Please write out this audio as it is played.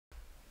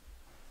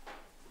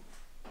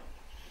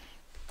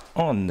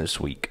on this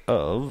week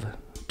of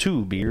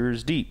Two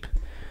Beers Deep.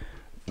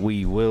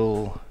 We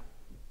will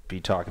be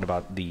talking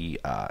about the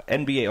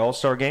NBA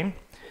All-Star Game,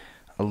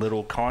 a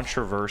little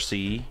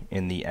controversy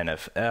in the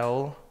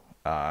NFL,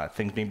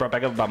 things being brought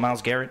back up about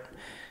Myles Garrett,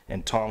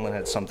 and Tomlin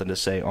had something to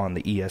say on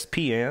the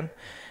ESPN,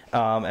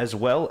 as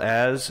well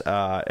as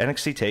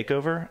NXT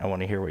TakeOver. I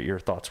want to hear what your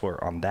thoughts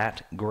were on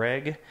that,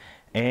 Greg.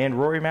 And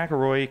Rory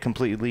McIlroy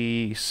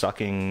completely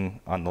sucking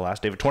on the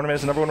last day of a tournament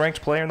as the #1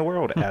 ranked player in the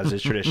world, as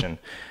is tradition.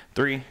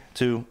 3,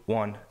 2,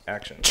 1,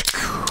 action.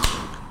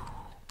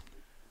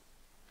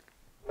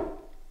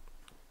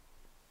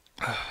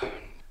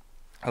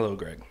 Hello,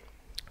 Greg.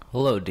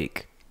 Hello,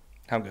 Deke.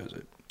 How goes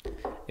it?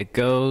 It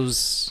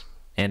goes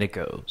and it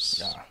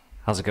goes. Yeah.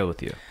 How's it go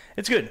with you?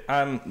 It's good.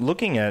 I'm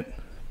looking at...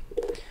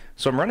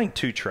 So I'm running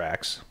 2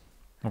 tracks.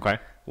 Okay.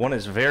 One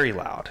is very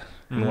loud,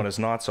 and one is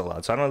not so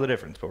loud. So I don't know the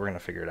difference, but we're going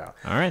to figure it out.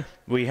 All right.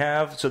 We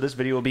have... So this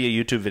video will be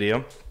a YouTube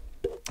video.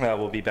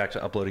 We'll be back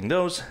to uploading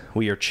those.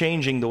 We are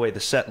changing the way the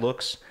set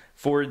looks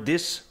for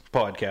this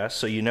podcast,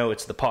 so you know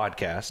it's the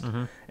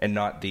podcast and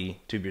not the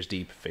Two Beers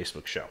Deep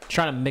Facebook show.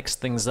 Trying to mix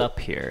things up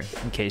here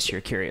in case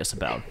you're curious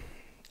about.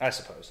 I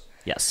suppose.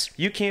 Yes.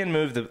 You can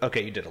move the...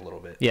 Okay, you did a little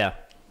bit. Yeah.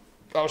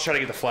 I was trying to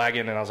get the flag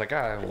in, and I was like,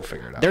 we'll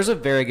figure it out. There's a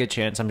very good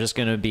chance I'm just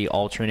going to be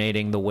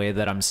alternating the way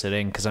that I'm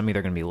sitting because I'm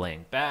either going to be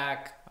laying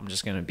back, I'm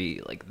just going to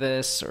be like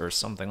this or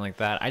something like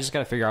that. I just got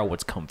to figure out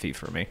what's comfy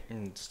for me.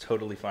 It's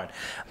totally fine.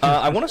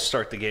 I want to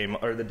start the game,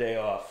 or the day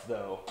off,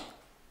 though,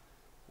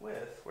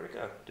 with... Where'd it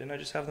go? Didn't I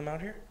just have them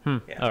out here? Yeah,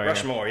 Oh,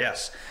 Rushmore,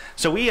 yes.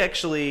 So we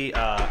actually...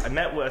 I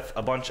met with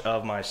a bunch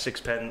of my Six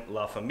Pen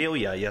La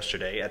Familia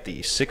yesterday at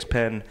the Six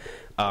Pen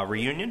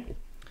reunion.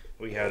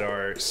 We had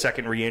our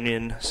second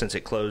reunion since it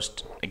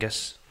closed, I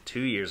guess,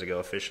 2 years ago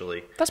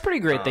officially. That's pretty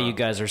great that you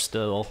guys are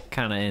still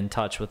kind of in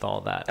touch with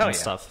all that and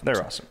stuff.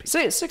 They're awesome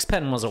people. Six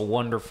Pen was a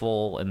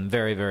wonderful and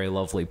very, very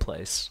lovely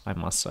place, I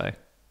must say.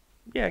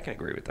 Yeah, I can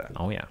agree with that.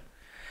 Oh, yeah.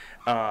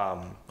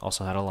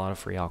 Also had a lot of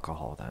free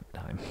alcohol that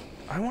time.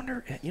 I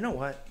wonder, you know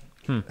what?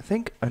 I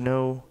think I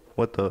know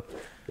what the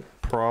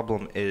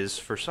problem is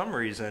for some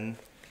reason.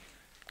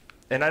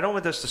 And I don't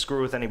want this to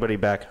screw with anybody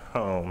back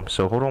home,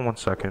 so hold on one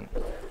second.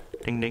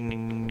 Ding, ding,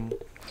 ding,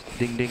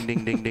 ding, ding,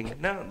 ding, ding, ding.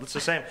 No, it's the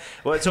same.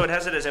 Well, so it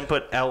has it as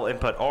input L,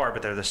 input R,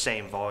 but they're the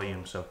same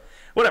volume. So,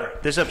 whatever.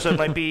 This episode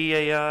might be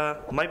a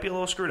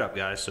little screwed up,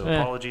 guys. So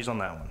apologies on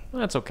that one.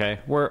 That's okay.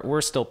 We're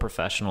still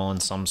professional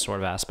in some sort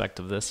of aspect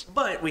of this.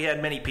 But we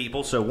had many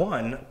people. So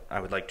one, I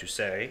would like to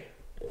say.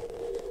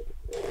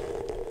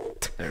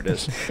 There it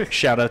is.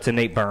 Shout out to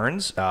Nate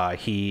Burns.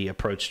 He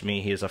approached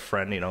me. He is a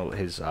friend. You know,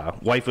 his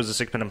wife was a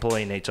Six Pen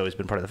employee. Nate's always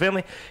been part of the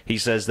family. He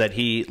says that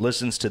he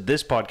listens to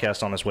this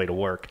podcast on his way to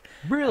work.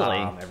 Really?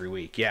 Every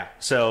week. Yeah.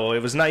 So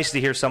it was nice to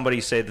hear somebody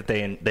say that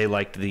they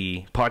liked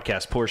the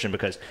podcast portion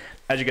because,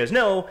 as you guys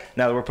know,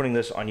 now that we're putting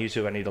this on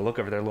YouTube, I need to look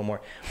over there a little more.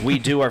 We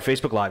do our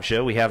Facebook Live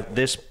show. We have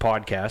this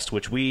podcast,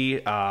 which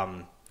we...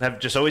 have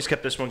just always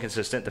kept this one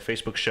consistent. The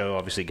Facebook show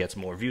obviously gets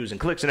more views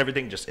and clicks and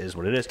everything, just is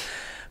what it is.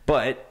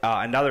 But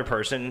another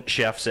person,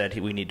 Chef, said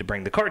we need to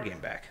bring the card game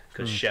back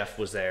because Chef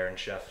was there, and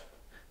Chef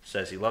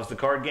says he loves the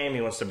card game. He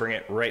wants to bring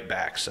it right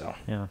back. So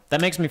yeah, that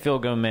makes me feel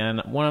good,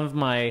 man. One of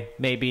my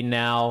maybe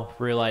now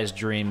realized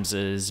dreams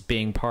is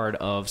being part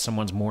of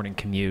someone's morning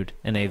commute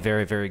in a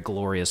very, very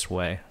glorious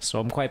way. So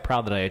I'm quite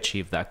proud that I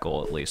achieved that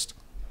goal at least.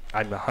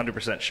 I'm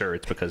 100% sure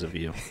it's because of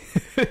you.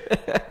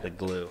 The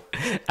glue.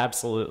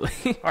 Absolutely.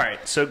 All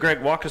right, so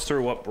Greg, walk us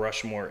through what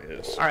Rushmore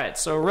is. All right,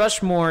 so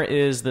Rushmore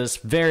is this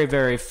very,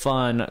 very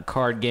fun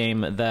card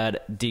game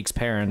that Deke's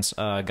parents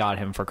got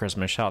him for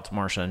Christmas. Shout out to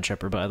Marsha and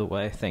Chipper, by the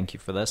way. Thank you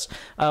for this.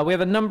 We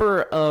have a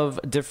number of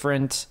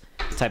different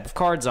type of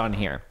cards on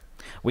here.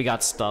 We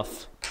got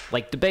stuff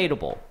like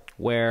Debatable,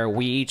 where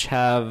we each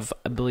have,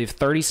 I believe,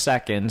 30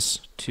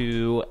 seconds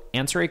to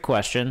answer a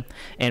question,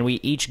 and we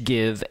each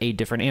give a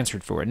different answer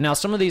for it. Now,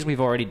 some of these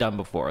we've already done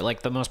before.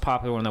 Like, the most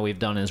popular one that we've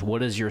done is,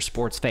 what is your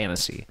sports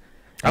fantasy?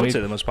 I would say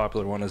the most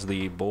popular one is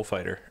the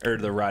bullfighter, or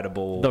the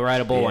rideable. The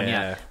rideable one,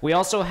 yeah. We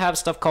also have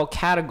stuff called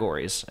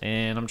categories,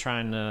 and I'm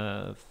trying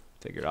to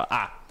figure it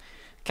out.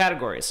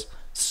 Categories.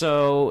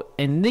 So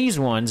in these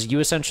ones,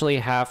 you essentially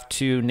have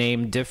to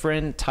name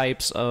different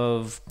types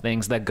of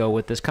things that go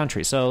with this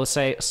country. So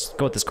let's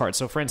go with this card.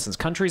 So for instance,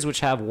 countries which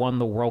have won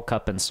the World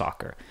Cup in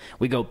soccer.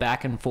 We go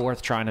back and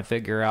forth trying to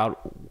figure out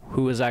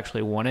who has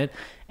actually won it.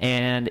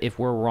 And if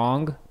we're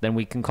wrong, then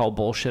we can call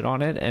bullshit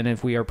on it. And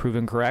if we are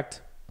proven correct,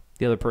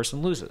 the other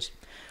person loses.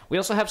 We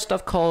also have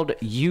stuff called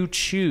You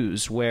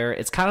Choose, where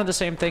it's kind of the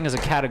same thing as a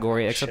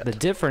category, except the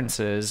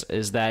difference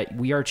is that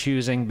we are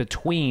choosing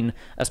between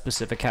a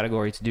specific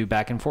category to do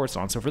back and forth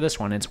on. So for this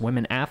one, it's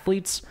women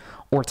athletes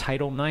or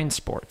Title IX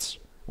sports,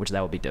 which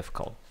that would be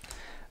difficult.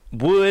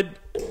 Would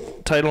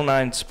Title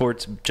IX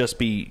sports just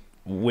be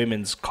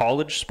women's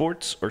college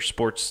sports or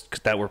sports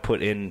that were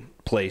put in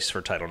place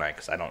for Title IX?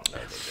 Because I don't know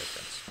the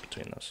difference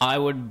between those. I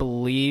would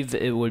believe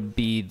it would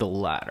be the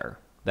latter.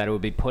 that it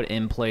would be put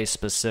in place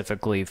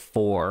specifically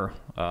for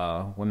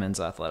women's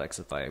athletics,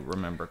 if I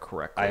remember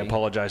correctly. I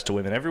apologize to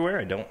women everywhere.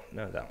 I don't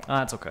know that one.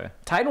 That's okay.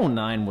 Title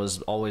IX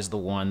was always the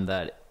one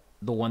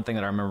thing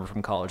that I remember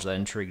from college that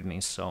intrigued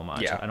me so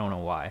much. Yeah. I don't know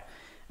why.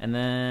 And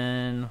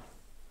then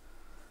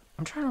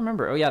I'm trying to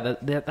remember. Oh, yeah,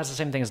 that's the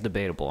same thing as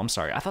debatable. I'm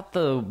sorry. I thought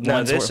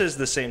this is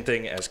the same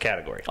thing as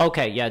category.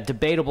 Okay, yeah,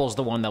 debatable is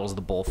the one that was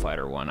the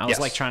bullfighter one. I was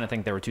like trying to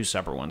think there were two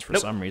separate ones for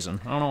some reason.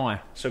 I don't know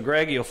why. So,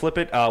 Greg, you'll flip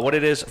it. What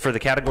it is for the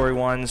category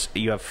ones,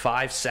 you have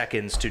 5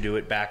 seconds to do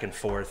it back and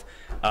forth.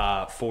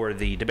 For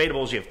the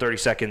debatables, you have 30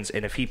 seconds.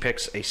 And if he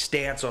picks a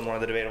stance on one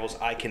of the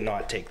debatables, I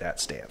cannot take that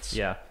stance.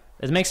 Yeah.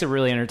 It makes it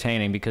really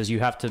entertaining because you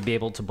have to be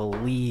able to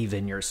believe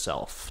in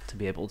yourself to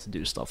be able to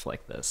do stuff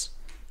like this.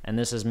 And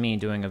this is me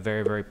doing a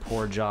very, very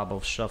poor job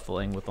of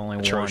shuffling with only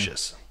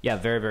atrocious. one. Yeah,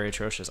 very, very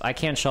atrocious. I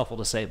can't shuffle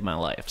to save my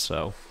life,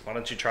 so... Why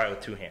don't you try it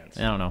with 2 hands?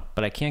 I don't know,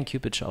 but I can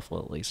Cupid Shuffle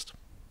at least.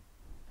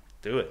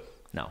 Do it.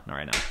 No, not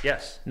right now.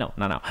 Yes. No.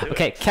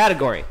 Okay,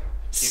 category.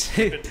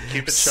 Cupid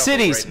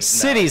Shuffle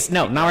Cities.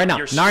 No, not right now.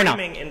 You're not right now.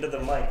 screaming into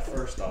the mic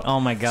first off. Oh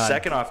my god.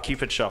 Second off,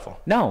 Cupid Shuffle.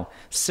 No,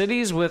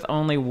 cities with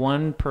only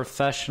one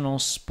professional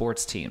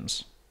sports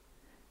teams.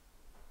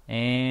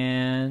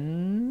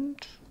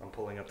 And... I'm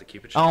pulling up the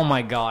Cupid Shuffle. Oh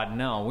my god,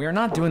 no. We are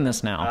not doing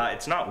this now.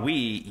 It's not we.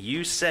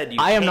 You said you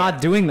I am can't.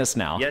 not doing this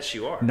now. Yes,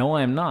 you are. No,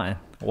 I am not.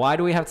 Why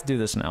do we have to do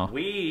this now?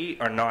 We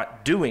are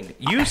not doing it.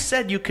 You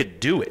said you could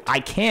do it.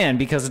 I can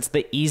because it's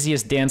the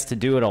easiest dance to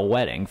do at a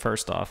wedding,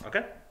 first off.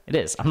 Okay. It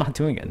is. I'm not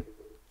doing it.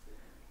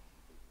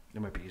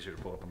 It might be easier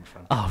to pull up on the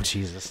phone. Oh,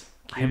 Jesus.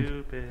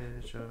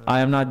 Cupid Shuffle. I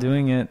am not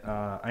doing it.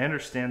 I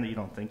understand that you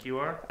don't think you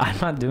are. I'm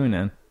not doing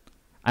it.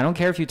 I don't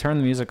care if you turn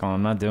the music on.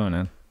 I'm not doing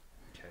it.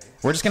 Okay.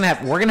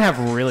 We're gonna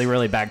have really,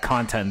 really bad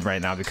content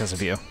right now because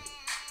of you.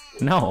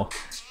 No.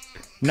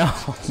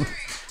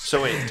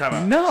 So wait, time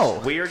out.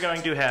 No. We are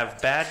going to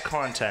have bad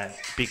content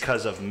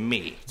because of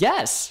me.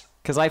 Yes,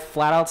 because I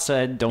flat out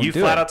said don't do it.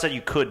 You flat out said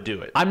you could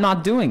do it. I'm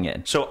not doing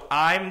it. So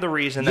I'm the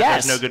reason that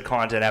Yes. there's no good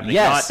content happening.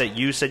 Yes. Not that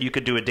you said you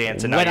could do a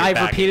dance and now When you're I've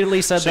backing repeatedly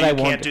it. said So that I you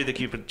won't can't do the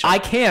Cupid Shuffle. I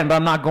can, but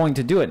I'm not going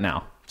to do it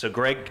now. So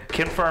Greg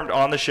confirmed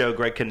on the show,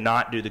 Greg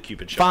cannot do the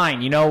Cupid Shuffle.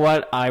 Fine. You know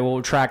what? I will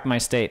retract my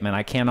statement.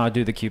 I cannot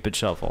do the Cupid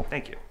Shuffle.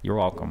 Thank you. You're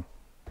welcome.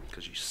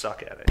 Because you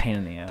suck at it. Pain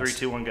in the ass. 3,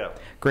 2, 1, go.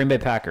 Green Bay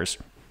Packers.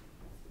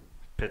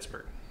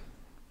 Pittsburgh.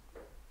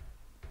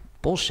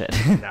 Bullshit.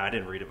 No, I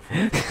didn't read it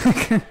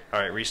before. All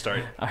right,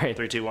 restart. All right.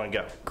 3, 2, 1,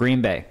 go.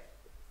 Green Bay.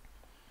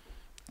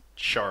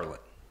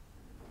 Charlotte.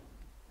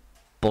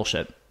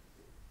 Bullshit.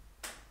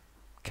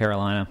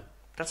 Carolina.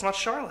 That's not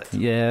Charlotte.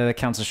 Yeah, that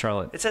counts as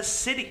Charlotte. It says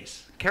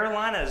cities.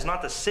 Carolina is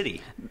not the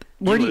city.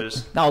 Where you do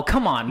lose. Oh,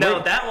 come on. No,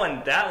 Where- that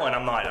one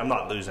I'm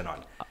not losing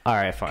on. All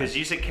right, fine. Because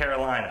you said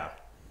Carolina.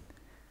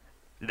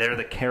 They're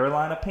the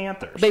Carolina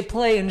Panthers. They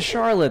play in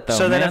Charlotte, though,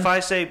 so man. then if I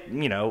say,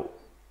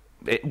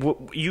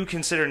 you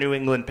consider New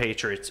England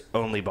Patriots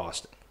only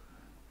Boston.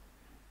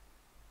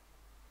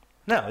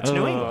 No, it's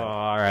New England.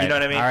 All right. You know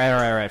what I mean? All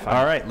right, fine.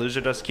 All right, loser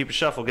does keep a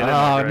shuffle. Get in there,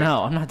 Oh, Greg.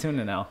 no. I'm not doing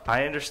it now.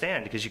 I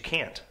understand, because you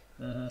can't.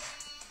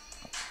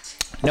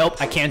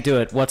 Nope, I can't do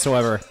it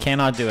whatsoever.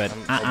 Cannot do it.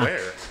 I'm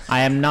aware.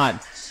 I am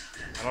not.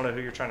 I don't know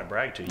who you're trying to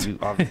brag to. You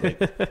obviously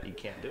you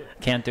can't do it.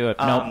 Can't do it.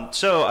 Nope.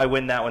 So I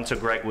win that one, so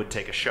Greg would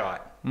take a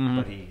shot,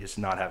 but he is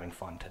not having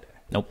fun today.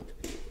 Nope.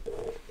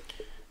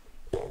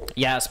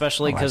 Yeah,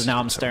 especially because now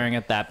I'm staring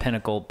at that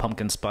Pinnacle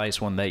pumpkin spice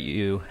one that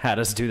you had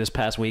us do this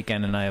past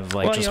weekend, and I have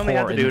Well, just you only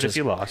have to do it just- if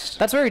you lost.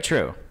 That's very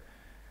true.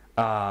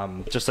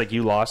 Just like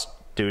you lost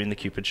doing the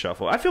Cupid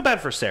Shuffle. I feel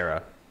bad for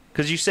Sarah,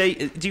 because you say,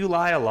 do you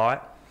lie a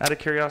lot, out of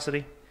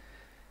curiosity?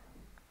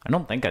 I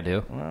don't think I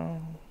do.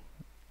 Well,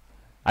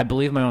 I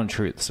believe my own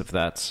truths, if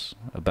that's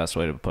the best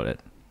way to put it.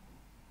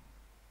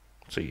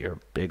 so you're a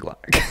big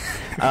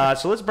liar.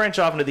 So let's branch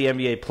off into the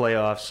NBA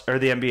playoffs, or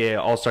the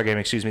NBA All-Star Game,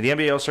 excuse me. The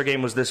NBA All-Star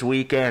Game was this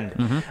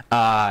weekend.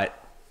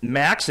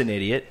 Mac's an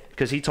idiot,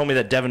 because he told me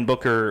that Devin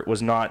Booker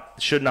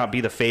should not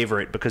be the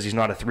favorite because he's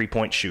not a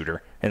three-point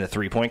shooter in the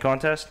three-point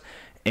contest,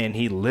 and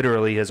he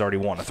literally has already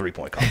won a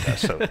three-point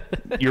contest, so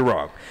you're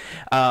wrong.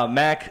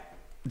 Mac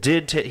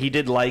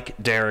did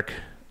like Derek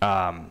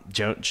Derek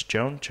Jones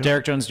Jr.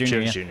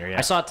 Yeah.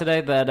 I saw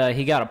today that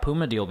he got a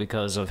Puma deal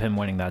because of him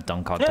winning that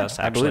dunk contest.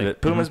 I believe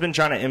it. Puma's been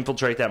trying to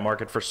infiltrate that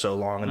market for so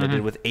long, and they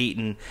did with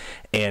Ayton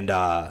and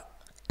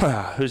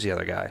who's the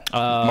other guy?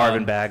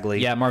 Marvin Bagley.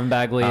 Yeah, Marvin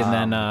Bagley, and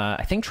then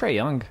I think Trae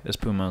Young is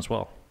Puma as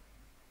well.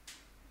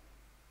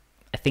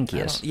 I think he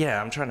is.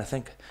 Yeah, I'm trying to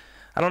think.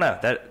 I don't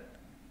know.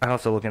 I'll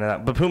have to look into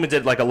that. But Puma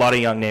did like a lot of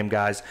young name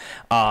guys.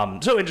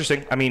 So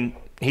interesting. I mean,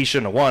 he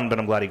shouldn't have won, but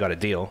I'm glad he got a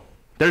deal.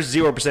 There's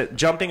 0%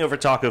 jumping over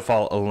Taco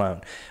Fall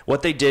alone.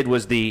 What they did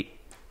was the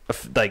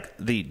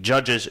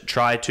judges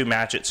tried to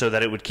match it so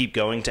that it would keep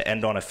going to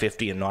end on a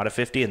 50 and not a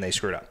 50, and they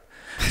screwed up.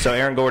 So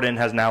Aaron Gordon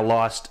has now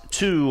lost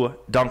 2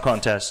 dunk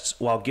contests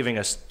while giving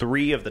us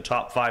 3 of the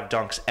top 5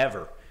 dunks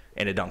ever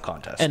in a dunk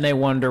contest. And they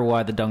wonder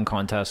why the dunk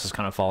contest has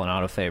kind of fallen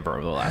out of favor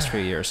over the last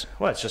few years.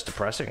 Well, it's just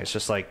depressing. It's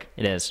just like...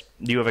 It is.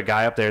 You have a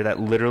guy up there that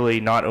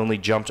literally not only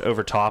jumped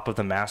over top of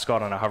the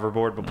mascot on a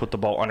hoverboard, but put the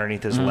ball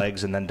underneath his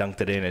legs and then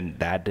dunked it in, and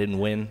that didn't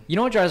win. You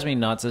know what drives me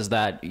nuts is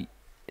that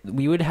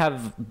we would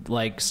have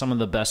like some of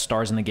the best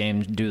stars in the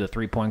game do the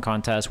 3-point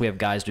contest. We have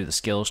guys do the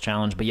skills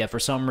challenge, but yet for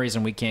some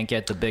reason we can't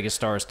get the biggest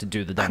stars to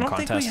do the dunk contest.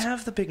 I don't think we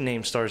have the big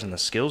name stars in the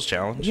skills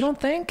challenge. You don't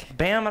think?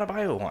 Bam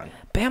Adebayo won.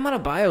 Bam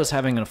Adebayo is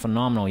having a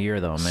phenomenal year,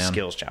 though, man.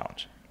 Skills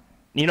challenge.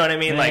 You know what I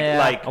mean?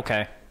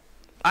 Okay.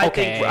 I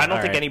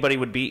don't think anybody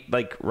would beat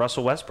like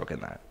Russell Westbrook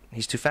in that.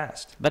 He's too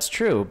fast. That's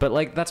true, but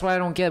like that's why I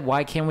don't get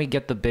why can't we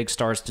get the big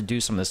stars to do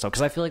some of this stuff?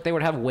 Because I feel like they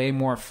would have way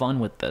more fun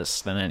with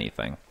this than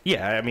anything.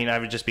 Yeah, I mean, I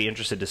would just be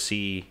interested to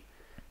see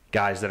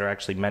guys that are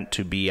actually meant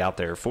to be out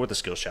there for the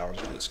skills challenge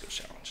do the skills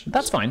challenge.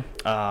 That's fine.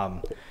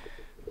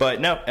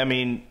 But no, I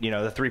mean, you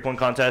know, the 3-point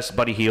contest,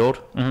 Buddy Hield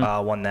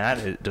won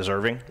that,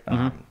 deserving.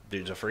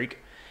 Dude's a freak.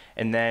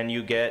 And then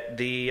you get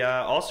the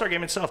All-Star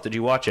game itself. Did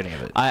you watch any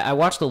of it? I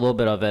watched a little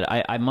bit of it.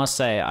 I must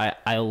say,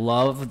 I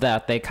love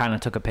that they kind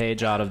of took a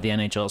page out of the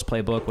NHL's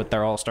playbook with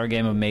their All-Star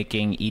game of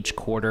making each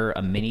quarter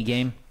a mini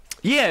game.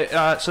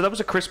 Yeah, so that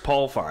was a Chris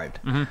Paul find.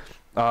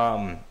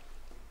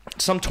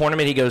 Some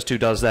tournament he goes to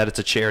does that. It's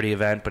a charity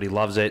event, but he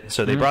loves it.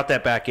 So they brought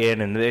that back in,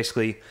 and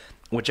basically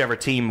whichever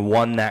team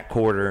won that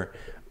quarter,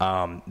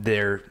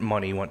 their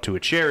money went to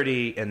a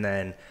charity, and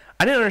then...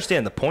 I didn't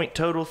understand the point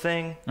total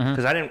thing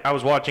because I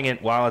was watching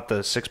it while at the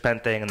 6-pen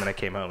thing, and then I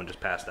came home and just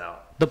passed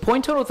out. The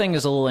point total thing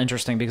is a little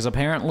interesting because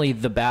apparently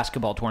the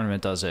basketball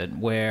tournament does it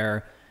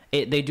where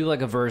they do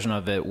like a version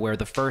of it where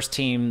the first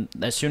team,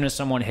 as soon as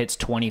someone hits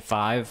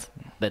 25,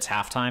 that's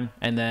halftime,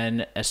 and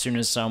then as soon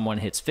as someone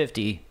hits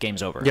 50,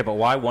 game's over. Yeah, but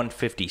why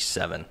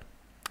 157?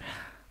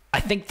 I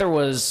think there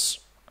was...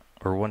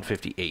 Or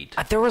 158.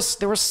 There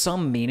was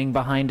some meaning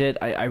behind it.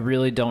 I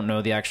really don't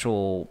know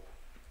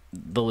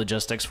the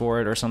logistics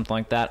for it or something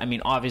like that. I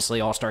mean, obviously,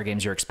 All-Star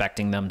games, you're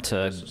expecting them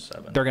to...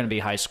 They're going to be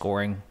high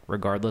scoring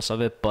regardless of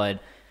it.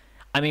 But,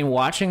 I mean,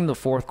 watching the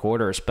fourth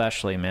quarter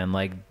especially, man,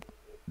 like,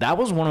 that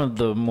was one of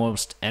the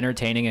most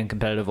entertaining and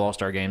competitive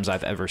All-Star games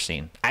I've ever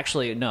seen.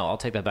 Actually, no, I'll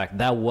take that back.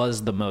 That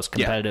was the most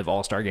competitive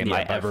All-Star game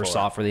I ever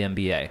saw for the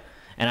NBA.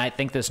 And I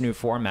think this new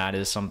format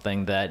is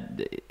something that...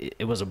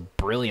 It was a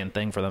brilliant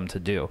thing for them to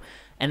do.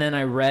 And then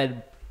I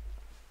read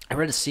a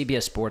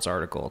CBS Sports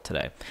article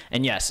today.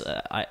 And yes,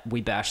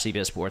 we bash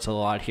CBS Sports a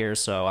lot here,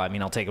 so I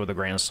mean, I'll take it with a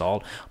grain of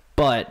salt.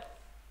 But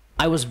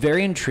I was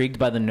very intrigued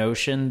by the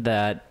notion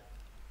that,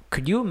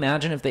 could you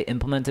imagine if they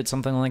implemented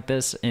something like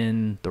this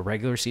in the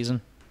regular season?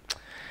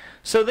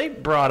 So they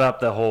brought up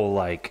the whole,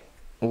 like,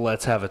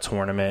 let's have a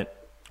tournament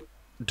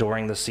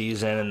during the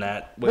season, and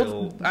that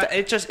will...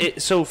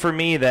 so for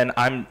me, then,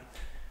 I'm,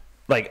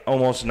 like,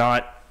 almost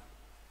not...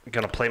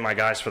 going to play my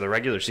guys for the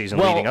regular season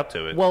leading up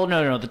to it. Well,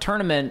 no. The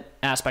tournament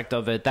aspect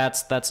of it,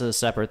 that's a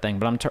separate thing.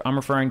 But I'm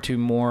referring to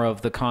more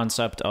of the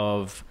concept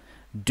of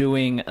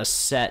doing a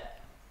set,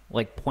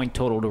 like, point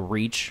total to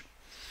reach,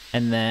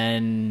 and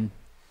then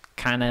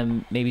kind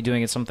of maybe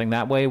doing it something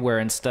that way where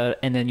instead...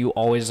 And then you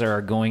always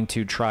are going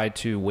to try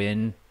to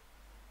win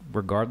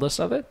regardless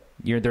of it.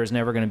 There's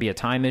never going to be a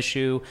time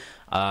issue.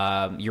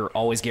 You're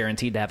always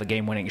guaranteed to have a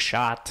game-winning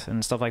shot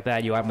and stuff like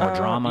that. You have more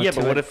drama. Yeah,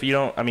 but what if you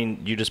don't? I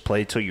mean, you just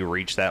play till you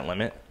reach that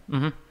limit.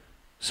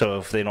 So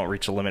if they don't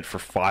reach a limit for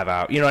 5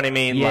 hours, you know what I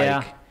mean? Yeah,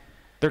 like,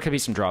 there could be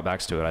some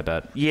drawbacks to it, I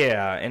bet.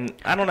 Yeah, and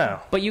I don't know.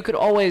 But you could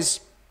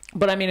always...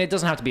 But, I mean, it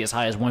doesn't have to be as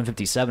high as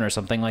 157 or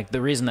something. Like, the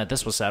reason that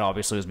this was set,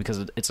 obviously, is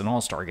because it's an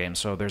all-star game,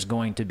 so there's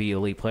going to be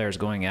elite players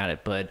going at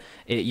it. But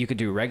you could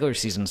do regular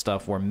season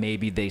stuff where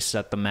maybe they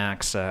set the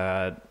max...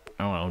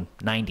 I don't know,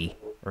 90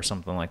 or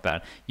something like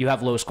that. You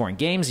have low-scoring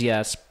games,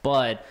 yes,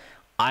 but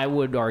I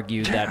would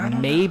argue that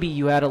maybe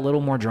you add a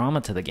little more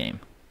drama to the game.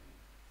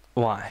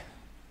 Why?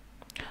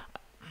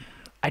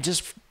 I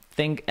just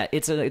think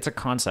it's a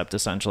concept,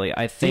 essentially.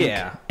 I think...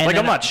 Yeah. Like,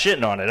 I'm not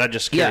shitting on it. I'm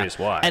just curious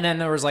why. And then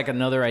there was, like,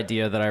 another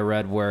idea that I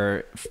read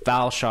where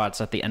foul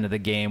shots at the end of the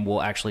game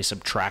will actually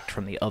subtract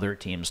from the other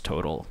team's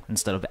total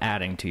instead of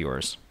adding to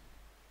yours.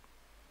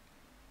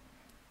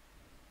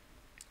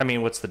 I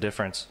mean, what's the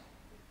difference?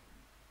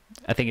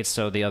 I think it's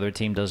so the other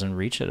team doesn't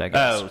reach it, I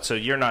guess. Oh, so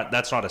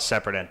that's not a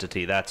separate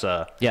entity. That's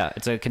a... Yeah,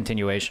 it's a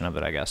continuation of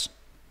it, I guess.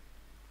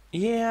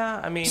 Yeah,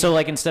 I mean... So,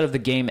 like, instead of the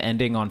game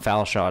ending on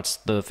foul shots,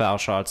 the foul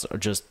shots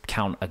just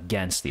count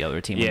against the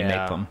other team when you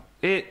make them.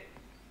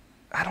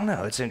 I don't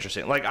know. It's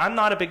interesting. Like, I'm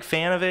not a big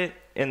fan of it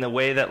in the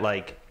way that,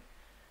 like,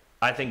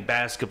 I think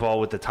basketball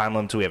with the time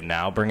limits we have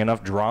now bring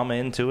enough drama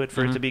into it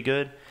for it to be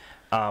good.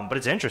 But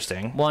it's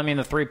interesting. Well, I mean,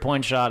 the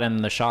 3-point shot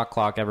and the shot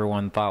clock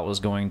everyone thought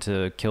was going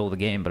to kill the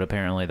game, but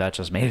apparently that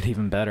just made it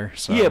even better.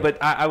 So. Yeah,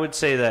 but I would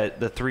say that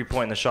the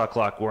 3-point and the shot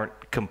clock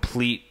weren't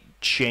complete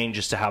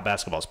changes to how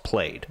basketball's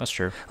played. That's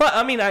true. Well,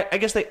 I mean, I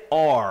guess they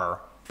are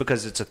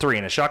because it's a 3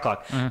 and a shot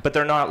clock, but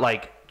they're not,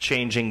 like,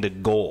 changing the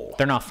goal.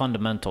 They're not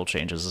fundamental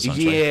changes,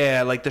 essentially.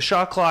 Yeah, like the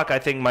shot clock I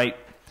think might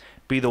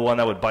be the one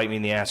that would bite me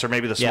in the ass, or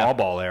maybe the small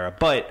ball era.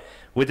 But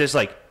with this,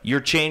 like, you're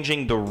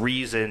changing the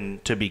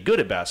reason to be good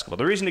at basketball.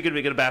 The reason to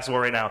be good at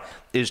basketball right now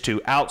is to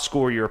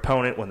outscore your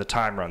opponent when the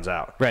time runs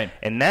out. Right.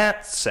 In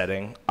that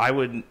setting, I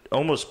would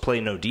almost play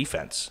no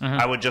defense.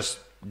 I would just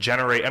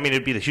generate. I mean,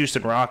 it'd be the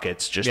Houston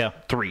Rockets, just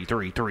three.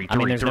 There's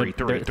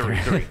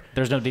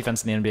no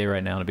defense in the NBA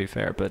right now, to be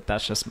fair, but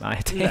that's just my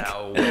take.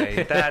 No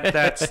way.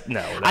 That's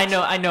no. That's,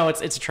 I know.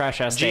 It's a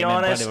trash ass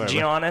statement.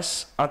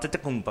 Giannis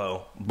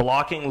Antetokounmpo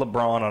blocking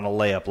LeBron on a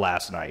layup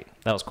last night.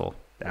 That was cool.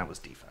 That was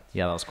defense.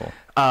 Yeah, that was cool.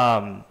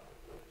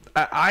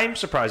 I'm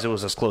surprised it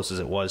was as close as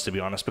it was, to be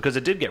honest, because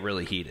it did get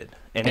really heated,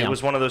 and it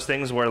was one of those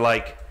things where,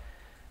 like,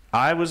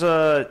 I was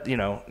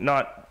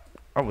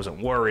I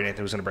wasn't worried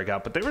anything was going to break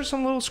out, but there were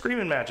some little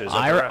screaming matches.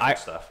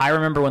 I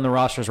remember when the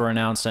rosters were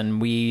announced, and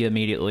we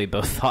immediately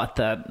both thought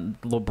that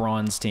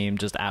LeBron's team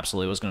just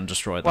absolutely was going to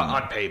destroy them. Well,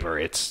 on paper,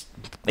 it's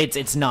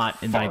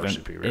not even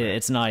superior.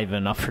 It's not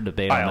even up for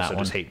debate on that one. I also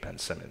just hate Ben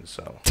Simmons,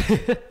 so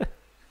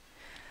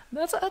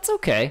that's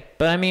okay.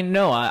 But I mean,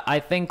 no, I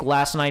think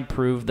last night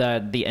proved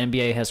that the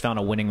NBA has found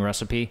a winning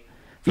recipe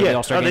for the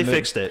All-Star game. They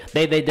fixed it.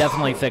 They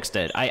definitely fixed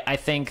it. I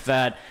think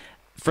that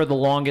for the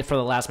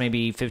last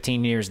maybe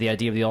 15 years, the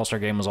idea of the All-Star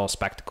game was all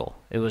spectacle.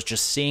 It was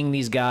just seeing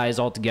these guys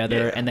all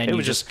together, and then it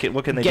was just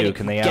what can they do?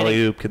 Can they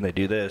alley-oop? Can they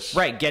do this?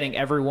 Right, getting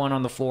everyone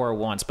on the floor at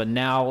once. But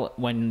now,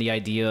 when the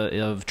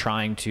idea of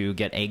trying to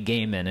get a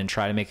game in and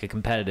try to make it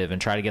competitive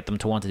and try to get them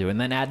to want to do it,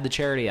 and then add the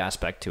charity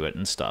aspect to it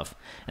and stuff.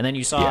 And then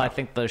you saw, I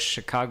think, the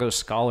Chicago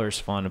Scholars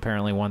Fund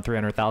apparently won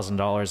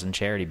 $300,000 in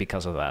charity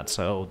because of that.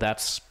 So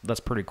that's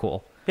pretty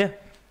cool. Yeah,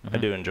 I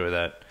do enjoy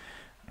that.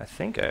 I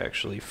think I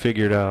actually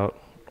figured out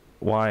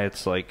why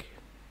it's like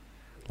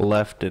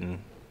left and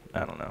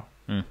I don't know.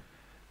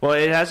 Well,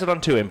 it has it on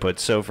 2 inputs,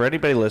 so for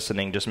anybody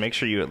listening, just make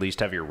sure you at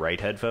least have your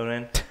right headphone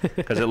in,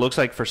 because it looks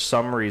like for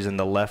some reason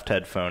the left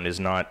headphone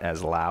is not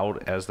as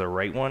loud as the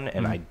right one,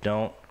 and I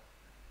don't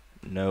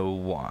know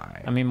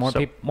why. I mean,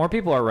 more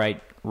people are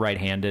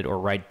right-handed or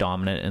right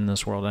dominant in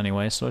this world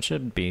anyway, so it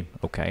should be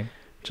okay.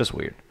 Just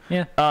weird.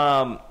 Yeah.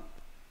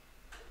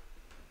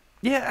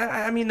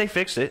 Yeah, I mean, they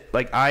fixed it.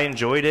 Like, I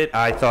enjoyed it.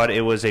 I thought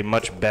it was a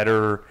much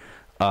better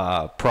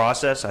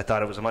process. I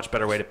thought it was a much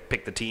better way to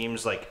pick the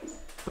teams, like,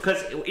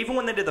 because even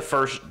when they did the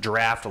first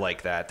draft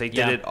like that, they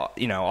did it,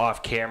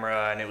 off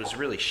camera, and it was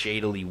really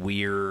shadily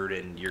weird,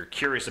 and you're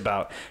curious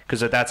about,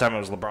 because at that time it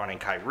was LeBron and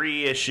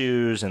Kyrie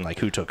issues, and like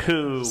who took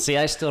who. See,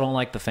 I still don't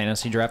like the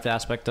fantasy draft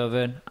aspect of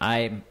it.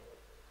 I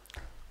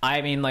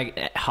mean,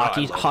 like,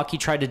 hockey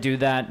tried to do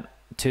that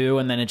too,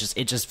 and then it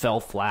just fell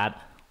flat.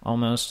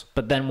 Almost.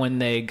 But then when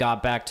they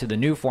got back to the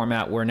new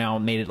format, where now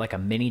made it like a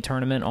mini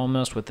tournament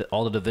almost with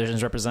all the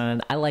divisions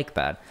represented, I like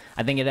that.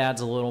 I think it adds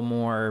a little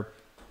more,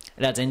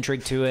 it adds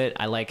intrigue to it.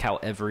 I like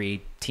how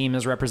every team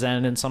is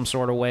represented in some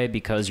sort of way,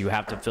 because you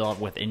have to fill out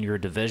within your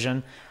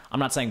division. I'm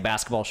not saying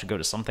basketball should go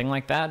to something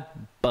like that,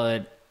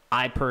 but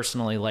I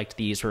personally liked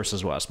the East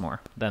versus West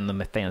more than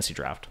the fantasy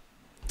draft.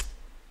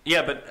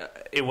 Yeah,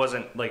 but it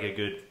wasn't like a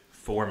good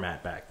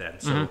format back then.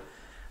 So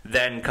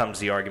then comes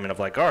the argument of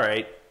like, all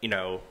right,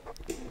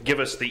 give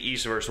us the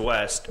East versus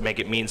West, make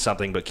it mean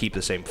something, but keep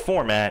the same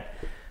format.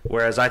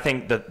 Whereas I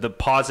think the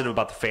positive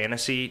about the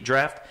fantasy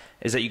draft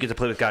is that you get to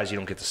play with guys you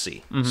don't get to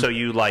see. So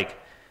you, like,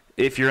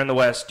 if you're in the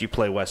West, you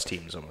play West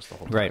teams almost the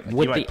whole time. Right.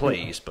 Like, you might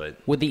play East, but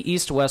would the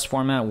East-West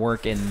format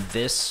work in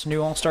this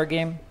new All-Star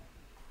game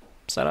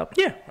setup?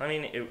 Yeah. I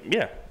mean,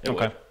 it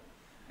would.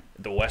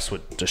 The West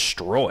would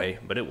destroy,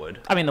 but it would.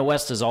 I mean, the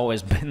West has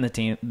always been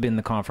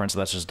the conference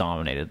that's just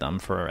dominated them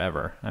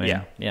forever. I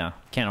mean,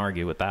 can't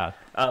argue with that.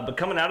 But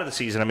coming out of the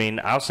season, I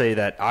mean, I'll say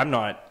that I'm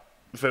not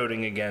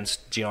voting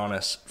against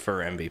Giannis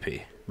for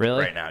MVP.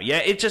 Really? Right now. Yeah,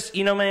 it just,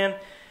 man,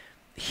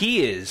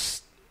 he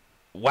is,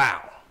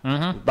 wow.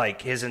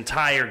 Like, his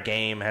entire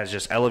game has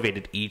just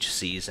elevated each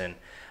season.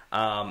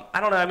 I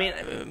don't know. I mean,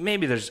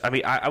 maybe there's. I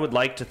mean, I would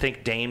like to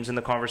think Dame's in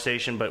the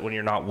conversation, but when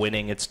you're not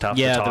winning, it's tough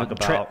to talk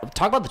about.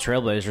 Talk about the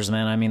Trailblazers,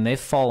 man. I mean, they've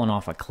fallen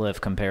off a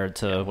cliff compared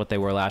to what they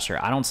were last year.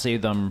 I don't see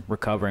them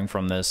recovering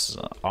from this,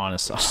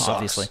 honestly.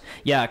 Obviously.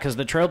 Yeah, because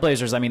the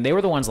Trailblazers, I mean, they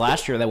were the ones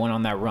last year that went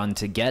on that run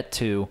to get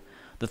to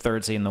the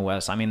 3rd seed in the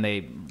West. I mean,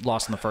 they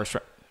lost in the first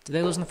round. Did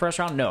they lose in the first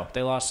round? No,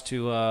 they lost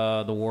to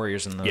the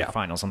Warriors in the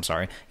finals. I'm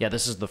sorry. Yeah,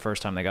 this is the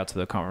first time they got to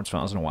the conference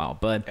finals in a while.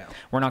 But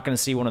we're not going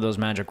to see one of those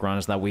magic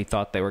runs that we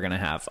thought they were going to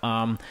have.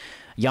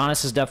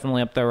 Giannis is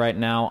definitely up there right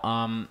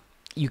now.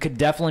 You could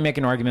definitely make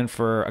an argument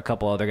for a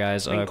couple other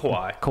guys.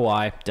 Kawhi.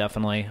 Kawhi,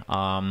 definitely.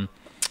 I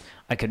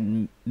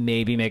could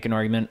maybe make an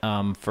argument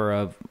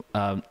for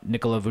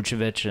Nikola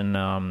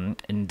Vucevic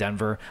in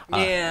Denver.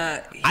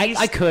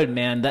 I could,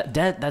 man.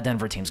 That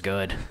Denver team's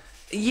good.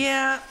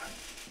 Yeah.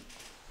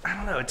 I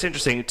don't know. It's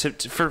interesting.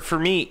 For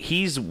me,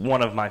 he's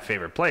one of my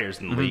favorite players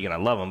in the league, and I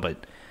love him.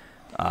 But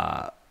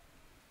I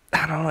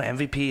don't know.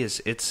 MVP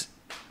is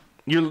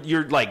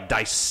you're like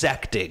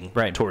dissecting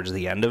towards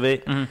the end of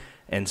it,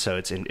 And so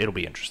it'll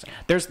be interesting.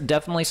 There's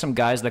definitely some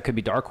guys that could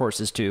be dark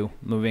horses too,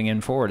 moving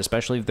in forward,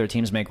 especially if their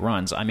teams make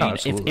runs. I mean,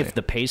 if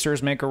the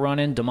Pacers make a run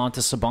in,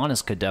 Domantas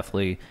Sabonis could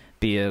definitely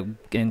be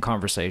in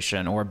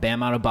conversation, or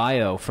Bam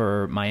Adebayo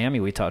for Miami.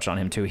 We touch on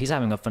him too. He's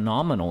having a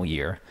phenomenal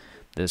year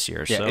this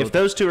year. Yeah, so if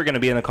those two are going to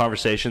be in the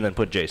conversation, then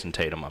put Jason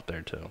Tatum up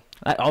there too.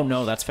 Oh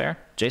no, that's fair.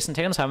 Jason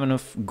Tatum's having a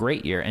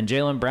great year, and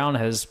Jaylen Brown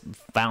has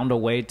found a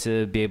way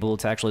to be able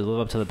to actually live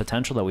up to the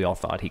potential that we all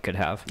thought he could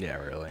have. Yeah,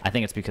 really. I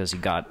think it's because he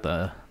got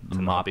the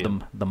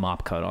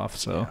mop cut off.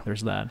 So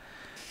there's that.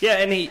 Yeah,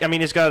 and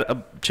he's got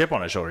a chip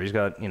on his shoulder. He's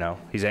got,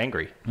 he's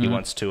angry. He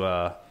wants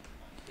to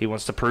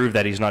prove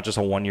that he's not just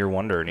a one-year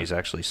wonder, and he's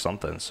actually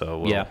something. So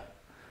we'll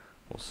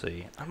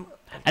see.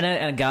 And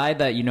a guy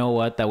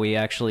that that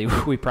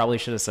we probably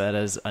should have said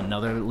as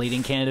another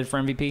leading candidate for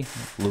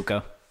MVP,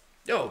 Luka.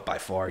 Oh, by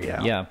far,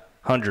 yeah. Yeah.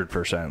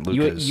 100%.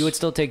 You would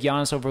still take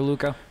Giannis over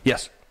Luka?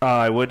 Yes,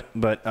 I would,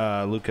 but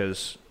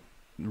Luka's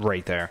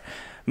right there.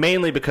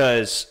 Mainly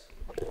because,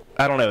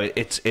 I don't know,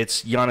 it's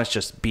Giannis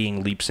just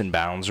being leaps and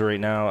bounds right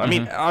now. I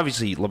mean,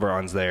 obviously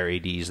LeBron's there,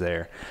 AD's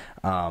there.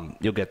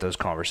 You'll get those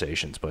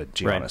conversations, but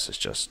Giannis is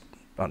just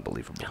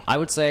unbelievable. I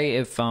would say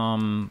if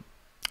I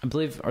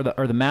believe are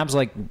the Mavs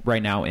like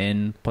right now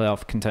in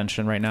playoff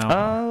contention right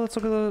now? Let's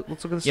look at the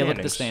standings. Yeah, look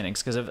at the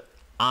standings, because if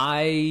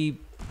I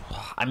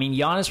mean,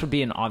 Giannis would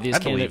be an obvious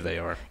candidate. I believe they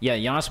are. Yeah,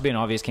 Giannis would be an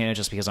obvious candidate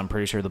just because I'm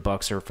pretty sure the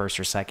Bucks are first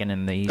or second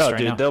in the East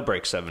right now. They'll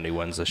break 70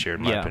 wins this year,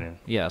 in my opinion.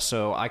 Yeah,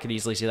 so I could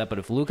easily see that. But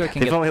if Luka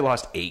can They've only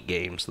lost 8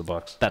 games, the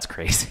Bucks. That's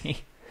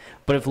crazy.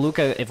 But if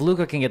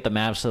Luka can get the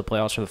Mavs to the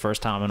playoffs for the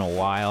first time in a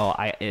while,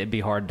 it'd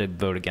be hard to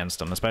vote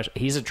against him. Especially,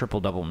 he's a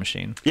triple-double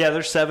machine. Yeah,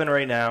 they're 7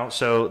 right now,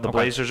 so the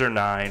Blazers are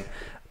 9.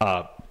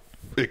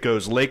 It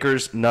goes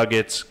Lakers,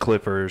 Nuggets,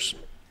 Clippers,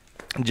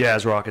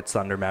 Jazz, Rockets,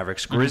 Thunder,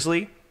 Mavericks,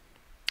 Grizzly.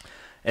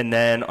 And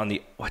then on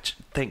the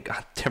thank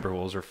God,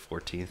 Timberwolves are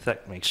 14th.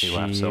 That makes me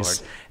laugh so hard.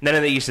 And then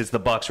in the East, it's the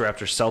Bucks,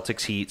 Raptors,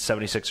 Celtics, Heat,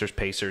 76ers,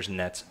 Pacers,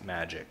 Nets,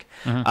 Magic.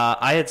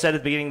 I had said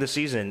at the beginning of the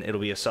season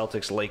it'll be a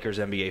Celtics-Lakers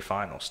NBA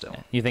final still.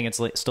 You think it's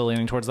still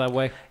leaning towards that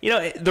way?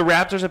 The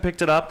Raptors have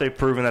picked it up. They've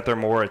proven that they're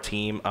more a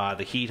team.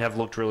 The Heat have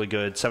looked really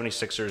good.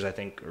 76ers, I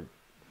think,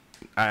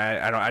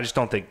 I just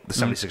don't think the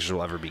 76ers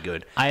will ever be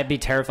good. I'd be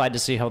terrified to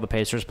see how the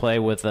Pacers play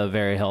with a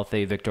very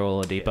healthy Victor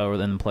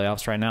Oladipo in the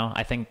playoffs right now.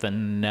 I think the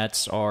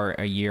Nets are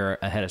a year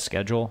ahead of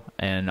schedule,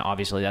 and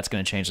obviously that's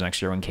going to change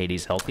next year when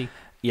KD's healthy.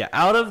 Yeah,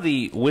 out of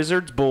the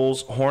Wizards,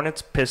 Bulls,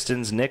 Hornets,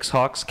 Pistons, Knicks,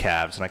 Hawks,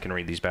 Cavs, and I can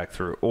read these back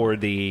through, or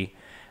the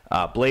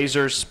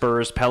Blazers,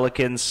 Spurs,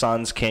 Pelicans,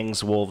 Suns,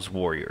 Kings, Wolves,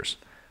 Warriors.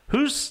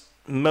 Who's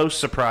most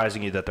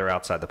surprising you that they're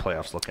outside the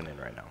playoffs looking in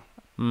right now?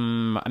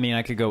 I mean,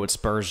 I could go with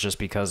Spurs just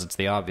because it's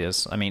the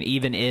obvious. I mean,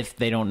 even if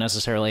they don't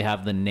necessarily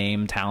have the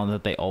name talent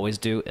that they always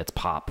do, it's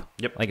pop.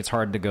 Yep. Like, it's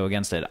hard to go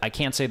against it. I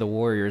can't say the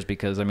Warriors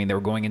because, I mean, they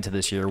were going into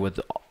this year with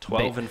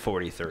 12 and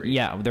 43.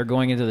 Yeah, they're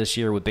going into this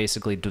year with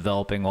basically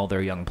developing all their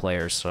young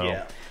players. So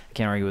I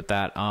can't argue with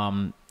that.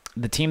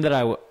 The team that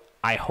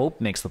I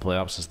hope makes the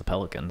playoffs is the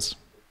Pelicans,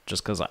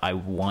 just because I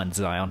want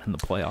Zion in the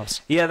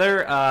playoffs. Yeah,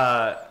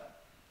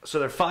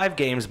 they're 5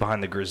 games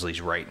behind the Grizzlies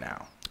right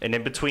now. And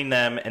in between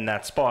them and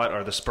that spot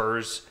are the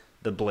Spurs,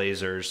 the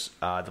Blazers.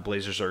 The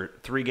Blazers are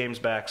 3 games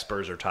back.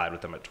 Spurs are tied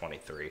with them at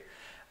 23.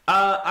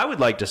 I would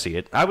like to see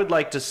it. I would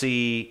like to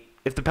see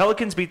if the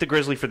Pelicans beat the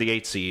Grizzlies for the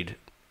 8th seed.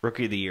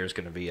 Rookie of the Year is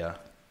going to be a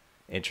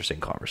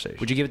interesting conversation.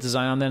 Would you give it to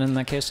Zion then in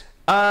that case?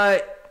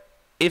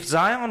 If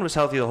Zion was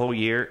healthy the whole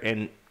year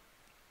and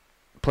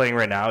playing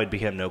right now, it'd be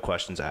him, no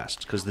questions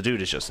asked, because the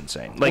dude is just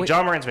insane. Like,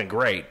 John Moran's been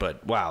great,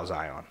 but wow,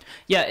 Zion.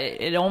 Yeah,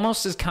 it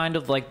almost is kind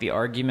of like the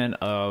argument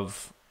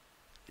of,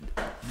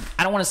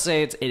 I don't want to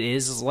say it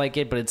is like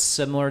it, but it's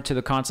similar to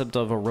the concept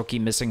of a rookie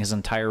missing his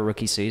entire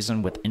rookie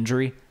season with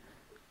injury.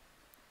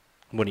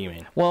 What do you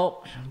mean?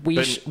 Well,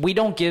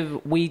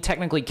 we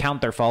technically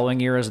count their following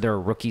year as their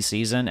rookie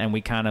season, and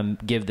we kind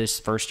of give this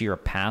first year a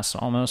pass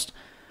almost.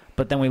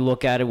 But then we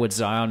look at it with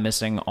Zion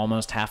missing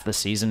almost half the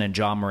season, and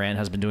John Moran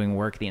has been doing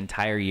work the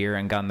entire year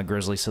and gotten the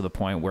Grizzlies to the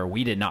point where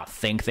we did not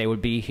think they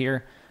would be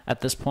here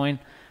at this point.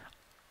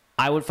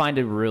 I would find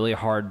it really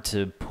hard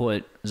to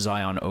put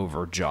Zion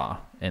over Ja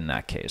in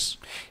that case.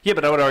 Yeah,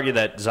 but I would argue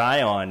that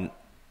Zion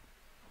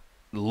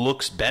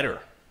looks better.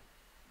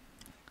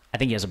 I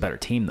think he has a better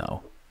team,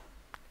 though.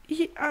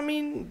 Yeah, I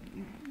mean,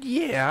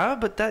 yeah,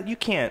 but that you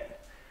can't.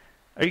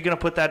 Are you going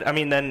to put that? I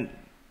mean, then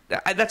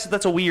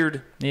that's a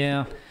weird.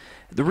 Yeah.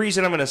 The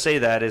reason I'm going to say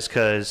that is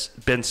because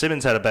Ben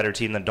Simmons had a better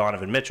team than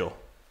Donovan Mitchell.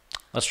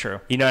 That's true.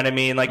 You know what I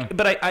mean? Like,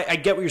 but I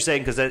get what you're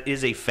saying, because that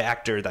is a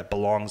factor that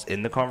belongs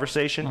in the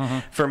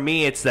conversation. For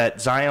me, it's that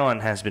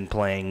Zion has been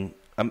playing,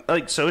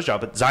 like, so is Ja,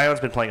 but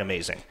Zion's been playing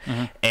amazing.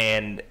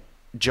 And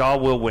Ja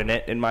will win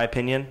it, in my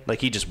opinion.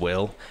 Like, he just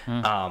will.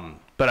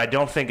 But I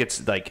don't think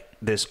it's, like,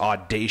 this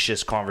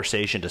audacious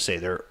conversation to say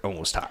they're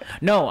almost tied.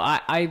 No,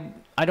 I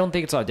I don't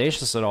think it's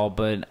audacious at all,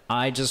 but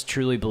I just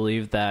truly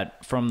believe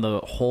that from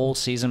the whole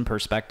season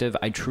perspective,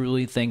 I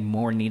truly think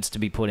more needs to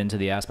be put into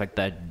the aspect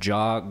that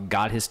Ja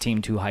got his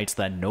team to heights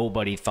that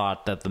nobody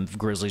thought that the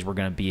Grizzlies were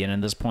going to be in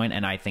at this point,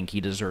 and I think he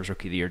deserves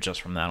Rookie of the Year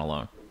just from that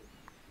alone.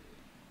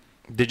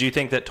 Did you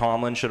think that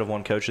Tomlin should have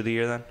won Coach of the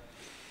Year then?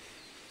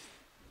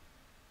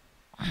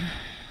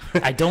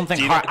 I don't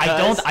think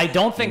I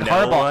don't think no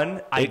Harbaugh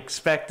one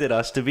expected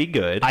us to be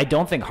good. I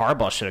don't think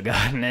Harbaugh should have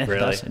gotten it.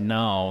 Really?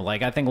 No.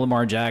 Like, I think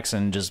Lamar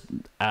Jackson just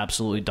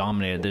absolutely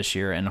dominated this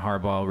year, and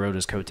Harbaugh rode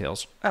his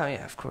coattails. Oh,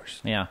 yeah, of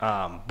course.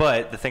 Yeah.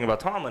 But the thing about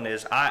Tomlin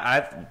is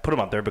I put him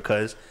up there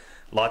because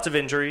lots of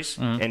injuries,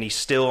 and he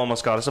still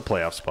almost got us a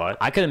playoff spot.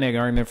 I could have made an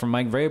argument for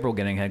Mike Vrabel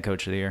getting head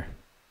coach of the year.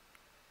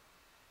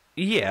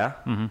 Yeah.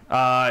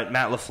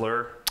 Matt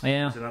LaFleur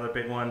Yeah. is another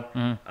big one.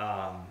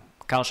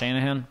 Kyle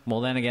Shanahan? Well,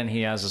 then again,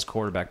 he has his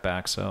quarterback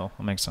back, so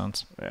it makes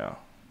sense. Yeah.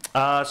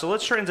 So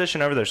let's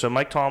transition over there. So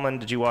Mike Tomlin,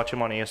 did you watch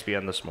him on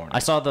ESPN this morning? I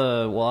saw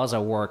I was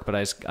at work, but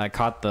I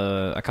caught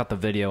the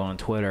video on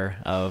Twitter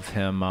of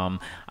him.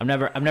 I've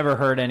never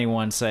heard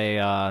anyone say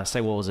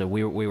what was it?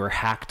 We were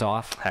hacked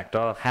off. Hacked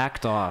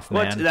off,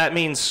 man. Well, that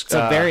means it's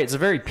a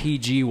very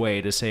PG way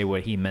to say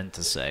what he meant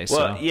to say.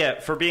 Well, so. yeah,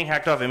 for being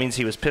hacked off, it means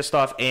he was pissed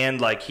off and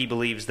like he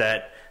believes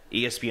that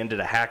ESPN did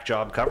a hack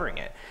job covering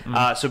it.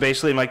 So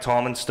basically, Mike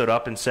Tomlin stood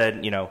up and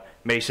said,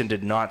 Mason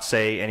did not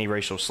say any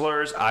racial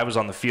slurs. I was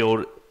on the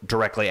field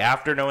directly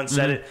after. No one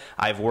said it.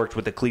 I've worked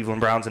with the Cleveland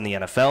Browns in the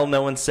NFL.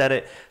 No one said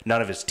it.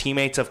 None of his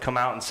teammates have come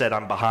out and said,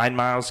 I'm behind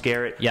Myles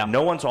Garrett. Yeah.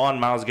 No one's on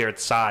Myles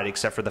Garrett's side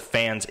except for the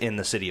fans in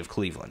the city of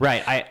Cleveland.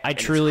 Right. I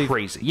truly... It's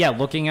crazy. Yeah,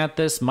 looking at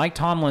this, Mike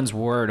Tomlin's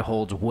word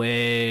holds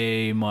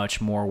way much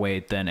more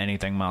weight than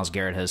anything Myles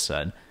Garrett has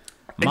said.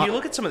 And you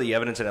look at some of the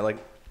evidence in it, like,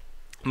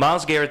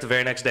 Myles Garrett the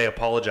very next day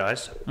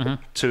apologized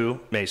to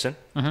Mason.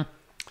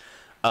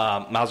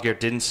 Myles Garrett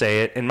didn't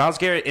say it. And Myles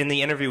Garrett, in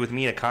the interview with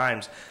Mina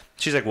Kimes,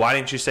 she's like, why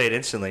didn't you say it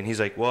instantly? And he's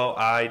like, well,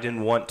 I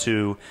didn't want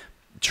to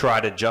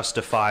try to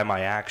justify my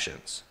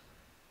actions.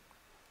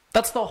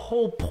 That's the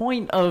whole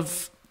point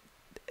of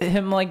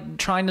him, like,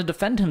 trying to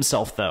defend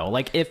himself, though.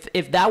 Like,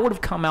 if that would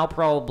have come out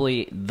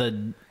probably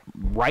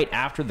right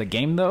after the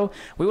game, though,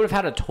 we would have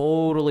had a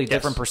totally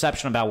different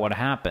perception about what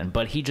happened.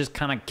 But he just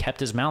kind of kept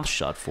his mouth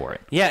shut for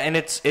it. Yeah, and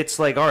it's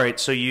like, all right,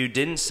 so you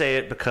didn't say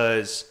it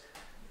because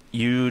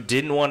you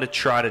didn't want to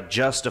try to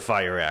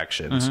justify your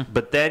actions,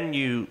 but then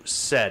you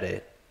said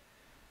it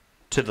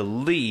to the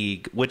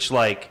league, which,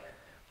 like,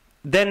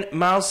 then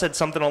Myles said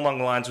something along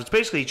the lines, which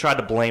basically he tried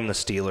to blame the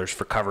Steelers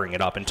for covering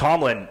it up. And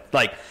Tomlin,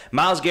 like,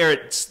 Myles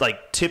Garrett,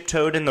 like,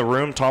 tiptoed in the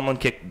room. Tomlin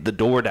kicked the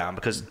door down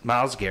because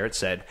Myles Garrett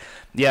said,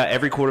 yeah,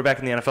 every quarterback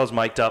in the NFL is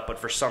mic'd up, but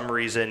for some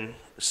reason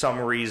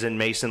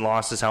Mason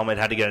lost his helmet,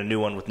 had to get a new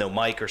one with no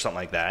mic or something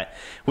like that.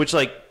 Which,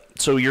 like,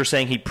 so you're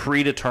saying he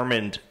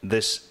predetermined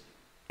this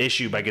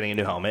issue by getting a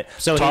new helmet.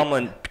 So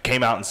Tomlin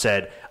came out and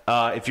said,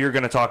 if you're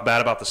going to talk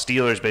bad about the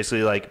Steelers,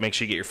 basically, like, make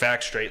sure you get your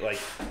facts straight. Like,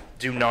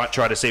 do not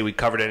try to say we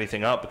covered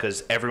anything up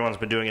because everyone's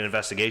been doing an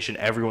investigation.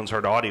 Everyone's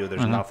heard audio.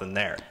 There's nothing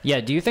there.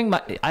 Yeah, do you think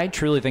I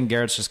truly think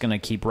Garrett's just going to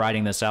keep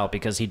riding this out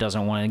because he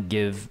doesn't want to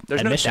give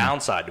There's admission. No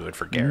downside to it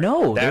for Garrett.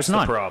 No, that's there's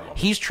not. The problem.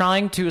 He's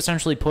trying to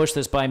essentially push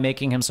this by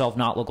making himself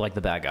not look like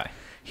the bad guy.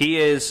 He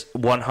is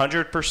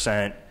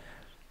 100%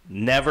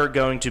 never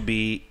going to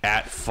be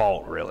at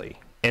fault, really.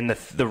 And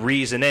the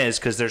reason is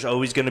because there's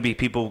always going to be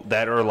people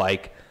that are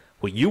like,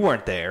 well, you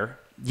weren't there.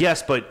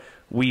 Yes, but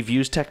we've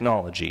used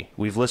technology.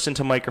 We've listened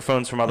to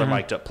microphones from other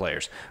mic'd up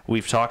players.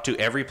 We've talked to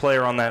every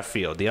player on that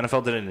field. The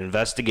NFL did an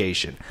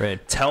investigation.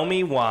 Right. Tell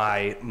me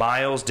why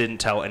Myles didn't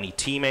tell any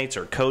teammates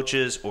or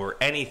coaches or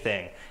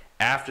anything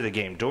after the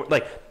game.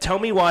 Like, tell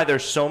me why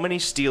there's so many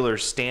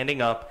Steelers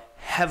standing up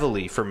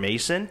heavily for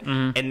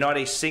Mason and not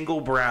a single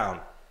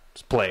Browns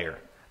player.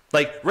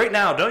 Like, right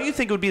now, don't you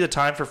think it would be the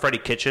time for Freddie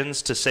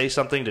Kitchens to say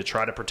something to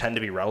try to pretend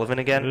to be relevant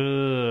again?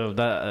 Ooh,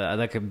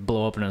 that could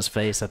blow up in his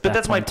face at that point. But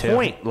that's my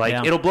point. Too.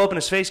 Like, it'll blow up in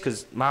his face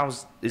because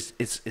Myles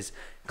is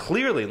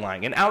clearly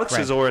lying. And Alex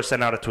Cazorla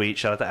sent out a tweet.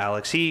 Shout out to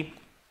Alex. He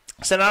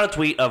sent out a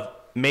tweet of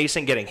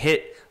Mason getting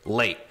hit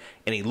late.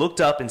 And he looked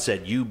up and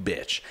said, you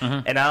bitch.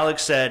 And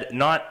Alex said,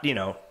 not,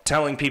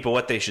 telling people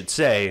what they should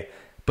say,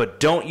 but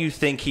don't you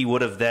think he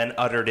would have then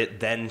uttered it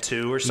then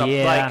too or something?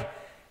 Yeah. Like,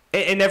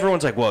 and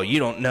everyone's like, well, you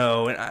don't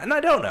know. And I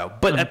don't know.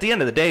 But at the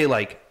end of the day,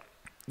 like,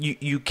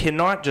 you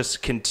cannot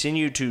just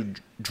continue to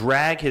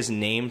drag his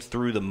name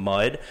through the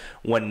mud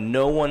when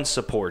no one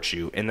supports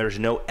you and there's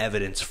no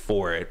evidence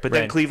for it. But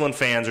then Cleveland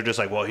fans are just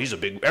like, well,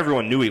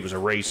 everyone knew he was a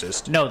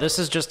racist. No, this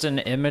is just an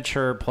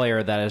immature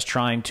player that is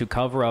trying to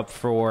cover up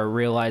for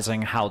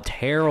realizing how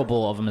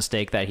terrible of a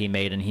mistake that he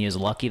made, and he is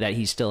lucky that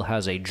he still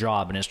has a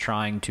job and is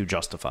trying to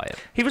justify it.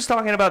 He was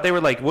talking about, they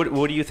were like,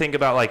 what do you think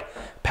about, like,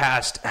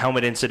 past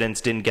helmet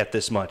incidents didn't get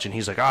this much? And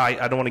he's like,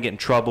 I don't want to get in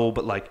trouble,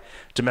 but, like,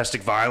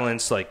 domestic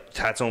violence, like,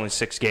 that's only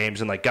 6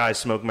 games, and, like, guys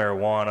smoke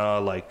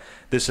marijuana, like,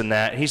 this and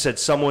that. He said,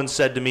 someone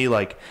said to me,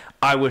 like,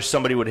 I wish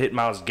somebody would hit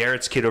Myles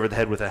Garrett's kid over the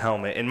head with a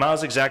helmet. And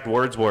Myles' exact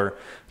words were,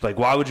 like,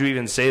 why would you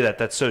even say that?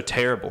 That's so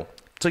terrible.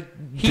 It's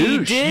like,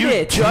 douche,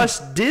 you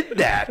just did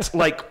that.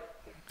 Like,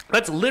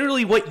 that's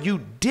literally what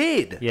you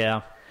did.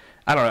 Yeah.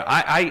 I don't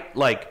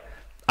know.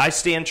 I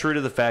stand true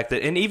to the fact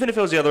that, and even if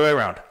it was the other way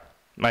around,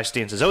 my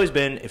stance has always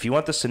been, if you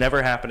want this to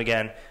never happen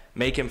again,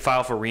 make him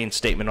file for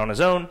reinstatement on his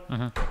own,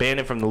 ban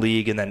him from the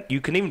league, and then you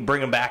can even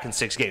bring him back in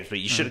 6 games, but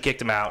you should have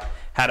kicked him out,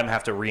 had him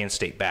have to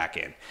reinstate back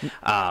in.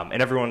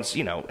 And everyone's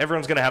going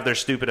to have their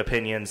stupid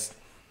opinions.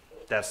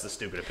 That's the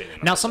stupid opinion.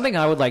 Now, something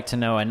I would like to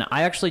know, and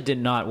I actually did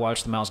not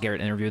watch the Myles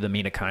Garrett interview that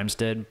Mina Kimes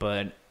did,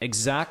 but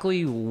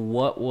exactly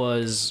what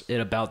was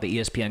it about the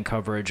ESPN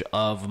coverage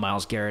of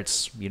Myles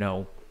Garrett's,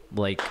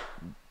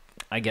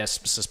 I guess,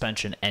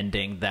 suspension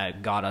ending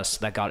that got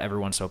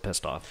everyone so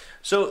pissed off?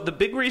 So the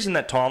big reason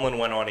that Tomlin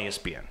went on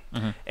ESPN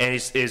and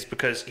is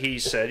because he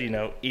said,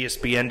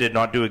 ESPN did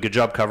not do a good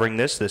job covering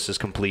this. This is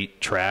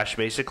complete trash,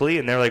 basically.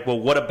 And they're like, well,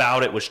 what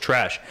about it was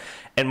trash?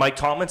 And Mike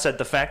Tomlin said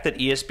the fact that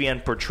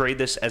ESPN portrayed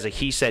this as a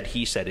he said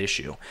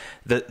issue.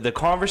 The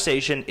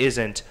conversation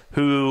isn't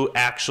who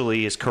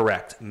actually is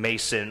correct,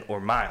 Mason or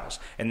Myles.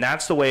 And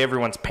that's the way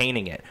everyone's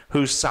painting it.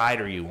 Whose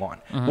side are you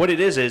on? What it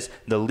is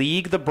the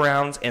league, the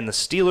Browns, and the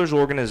Steelers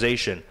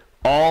organization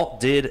all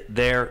did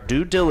their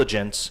due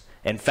diligence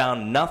and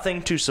found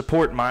nothing to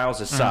support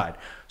Myles' side.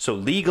 So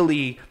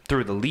legally,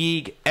 through the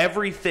league,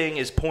 everything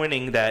is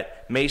pointing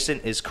that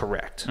Mason is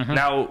correct.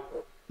 Now,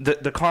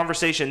 the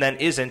conversation then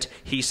isn't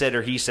he said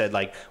or he said,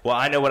 like, well,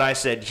 I know what I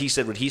said, he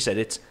said what he said.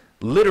 It's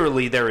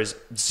literally there is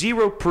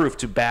zero proof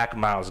to back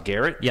Myles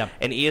Garrett. Yeah.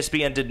 And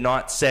ESPN did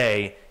not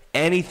say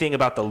anything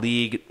about the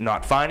league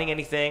not finding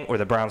anything or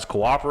the Browns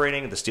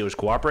cooperating, the Steelers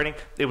cooperating.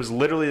 It was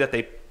literally that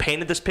they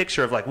painted this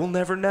picture of like, we'll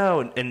never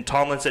know. And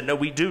Tomlin said, no,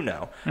 we do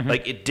know.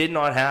 Like, it did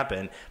not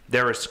happen.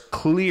 There is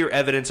clear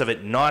evidence of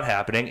it not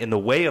happening in the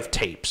way of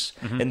tapes,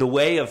 in the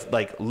way of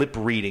like lip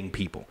reading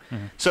people.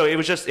 So it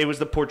was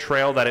the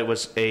portrayal that it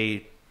was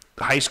a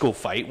high school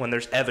fight when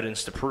there's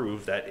evidence to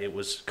prove that it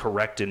was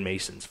correct in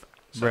Mason's fight.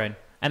 So. Right.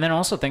 And then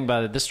also think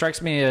about it. This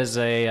strikes me as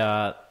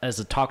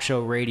a talk show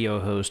radio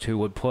host who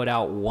would put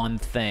out one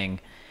thing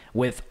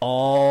with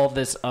all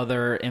this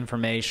other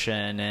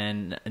information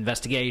and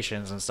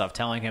investigations and stuff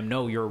telling him,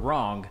 no, you're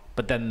wrong.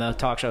 But then the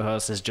talk show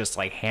host is just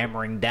like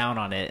hammering down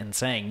on it and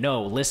saying,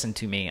 no, listen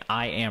to me.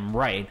 I am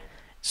right.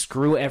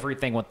 Screw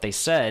everything what they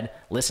said.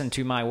 Listen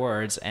to my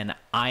words, and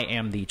I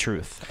am the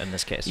truth in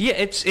this case.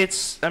 Yeah,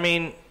 I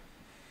mean,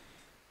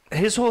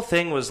 his whole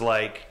thing was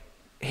like,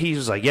 he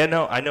was like, yeah,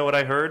 no, I know what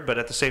I heard, but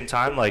at the same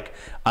time, like,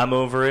 I'm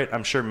over it.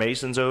 I'm sure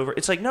Mason's over.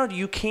 It's like, no,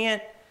 you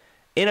can't,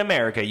 in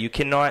America, you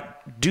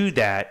cannot do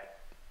that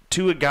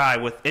to a guy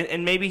with,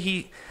 and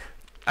maybe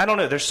I don't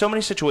know, there's so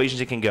many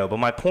situations it can go, but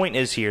my point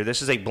is here,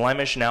 this is a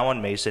blemish now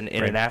on Mason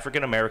in an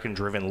African-American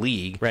driven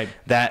league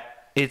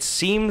that it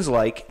seems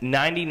like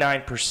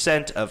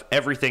 99% of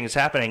everything that's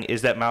happening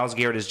is that Myles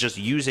Garrett is just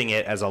using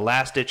it as a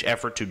last-ditch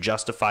effort to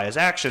justify his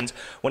actions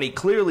when he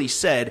clearly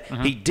said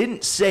he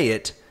didn't say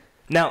it.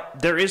 Now,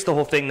 there is the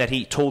whole thing that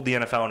he told the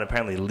NFL and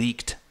apparently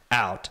leaked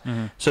out.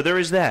 So there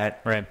is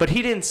that. Right. But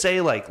he didn't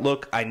say, like,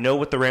 look, I know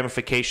what the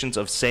ramifications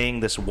of saying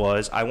this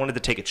was. I wanted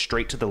to take it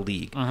straight to the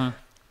league.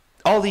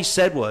 All he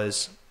said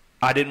was,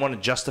 I didn't want to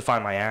justify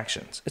my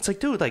actions. It's like,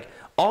 dude, like,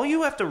 all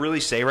you have to really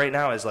say right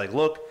now is, like,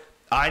 look,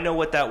 I know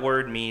what that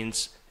word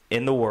means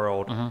in the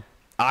world.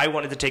 I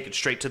wanted to take it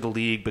straight to the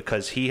league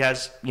because he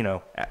has,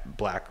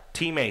 black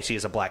teammates. He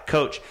has a black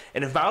coach.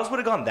 And if Myles would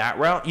have gone that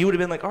route, you would have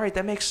been like, all right,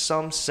 that makes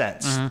some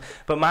sense.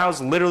 But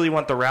Myles literally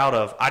went the route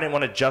of, I didn't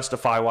want to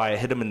justify why I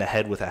hit him in the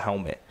head with a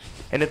helmet.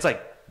 And it's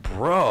like,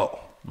 bro,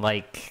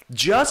 like,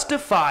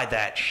 justify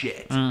that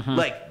shit.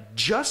 Like,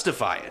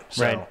 justify it.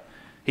 So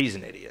he's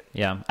an idiot.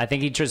 Yeah, I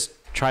think he just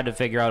tried to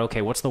figure out,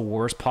 okay, what's the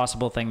worst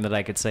possible thing that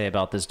I could say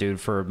about this dude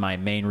for my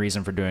main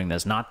reason for doing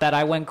this? Not that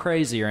I went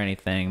crazy or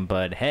anything,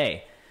 but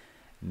hey,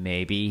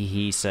 maybe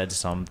he said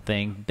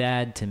something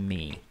bad to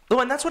me. Oh,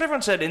 and that's what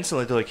everyone said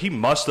instantly. They're like, he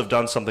must have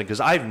done something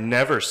because I've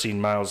never seen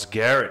Myles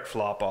Garrett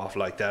flop off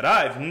like that.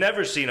 I've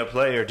never seen a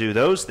player do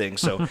those things.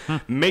 So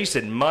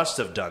Mason must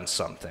have done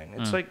something.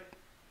 It's like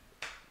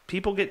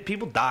people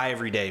die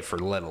every day for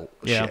little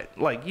shit.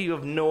 Like, you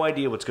have no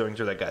idea what's going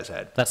through that guy's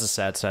head. That's a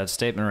sad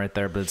statement right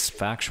there, but it's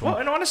factual. Well,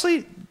 and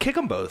honestly, kick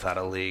them both out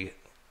of league.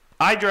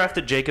 I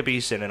drafted Jacob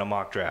Eason in a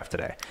mock draft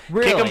today.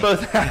 Really? Kick them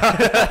both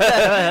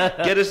out.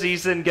 Get us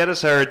Eason, get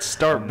us Hurts,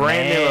 start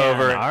brand new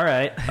over. All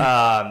right.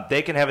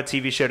 They can have a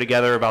TV show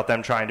together about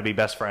them trying to be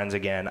best friends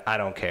again. I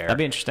don't care. That'd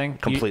be interesting.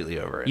 Completely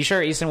over it. You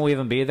sure Eason will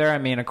even be there? I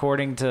mean,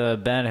 according to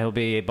Ben, he'll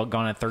be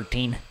gone at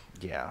 13.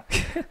 Yeah.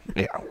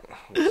 Yeah.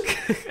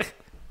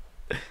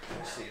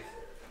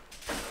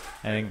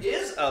 I think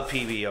Is a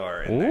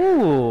PBR in there.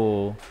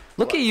 Ooh.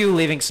 Look at you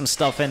leaving some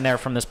stuff in there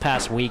from this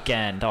past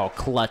weekend, all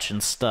clutch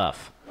and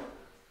stuff.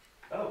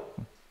 Oh.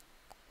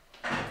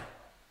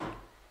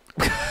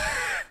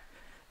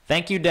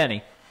 Thank you,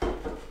 Denny.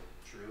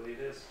 Truly it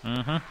is.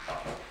 All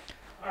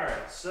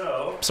right,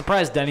 so... I'm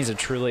surprised Denny's a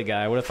Truly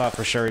guy. I would have thought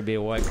for sure he'd be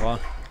a White Claw.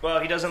 Well,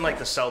 he doesn't like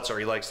the seltzer.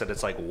 He likes that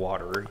it's like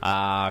watery.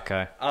 Ah,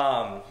 okay.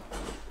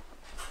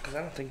 Because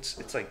I don't think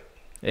it's like...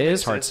 It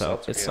is hard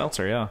seltzer. It's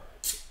seltzer, yeah.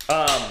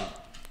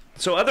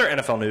 So other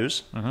NFL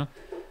news.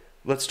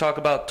 Let's talk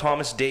about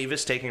Thomas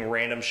Davis taking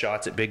random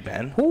shots at Big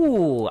Ben.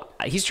 Ooh,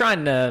 he's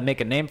trying to make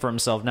a name for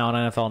himself now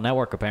on NFL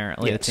Network,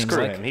 apparently. Yeah, it seems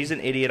screw like. him. He's an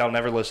idiot. I'll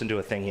never listen to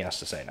a thing he has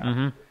to say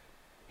now.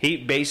 He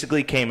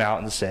basically came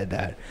out and said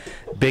that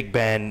Big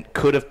Ben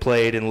could have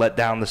played and let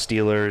down the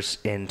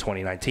Steelers in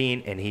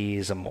 2019, and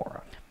he's a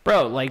moron.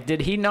 Bro, like,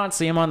 did he not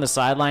see him on the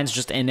sidelines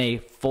just in a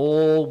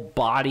full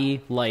body,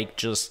 like,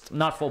 just,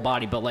 not full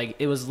body, but, like,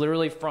 it was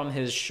literally from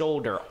his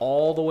shoulder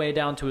all the way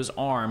down to his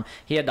arm.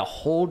 He had to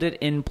hold it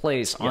in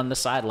place on the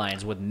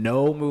sidelines with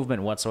no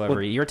movement whatsoever.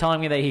 Well, you're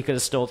telling me that he could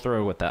have still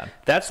thrown with that?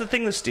 That's the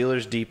thing the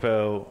Steelers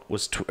Depot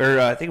was,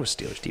 I think it was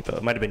Steelers Depot.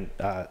 It might have been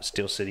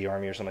Steel City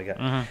Army or something like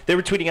that. They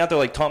were tweeting out there,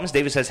 like, Thomas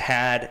Davis has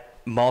had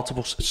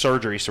multiple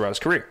surgeries throughout his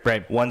career.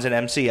 Right. One's an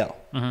MCL.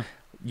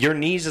 Your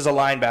knees as a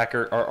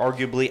linebacker are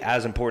arguably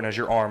as important as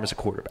your arm as a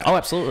quarterback. Oh,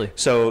 absolutely.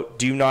 So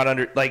do you not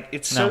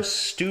it's so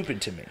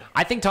stupid to me.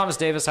 I think Thomas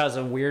Davis has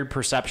a weird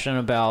perception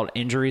about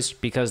injuries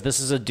because this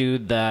is a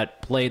dude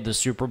that played the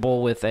Super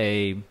Bowl with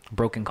a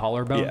broken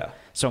collarbone. Yeah.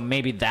 So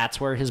maybe that's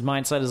where his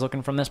mindset is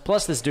looking from this.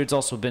 Plus, this dude's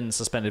also been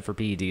suspended for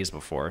PEDs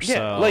before.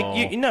 Yeah, so.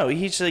 like, you know,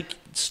 he's like,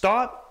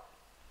 stop.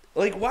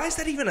 Like, why is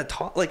that even a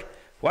talk? Like,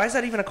 why is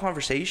that even a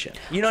conversation?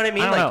 You know what I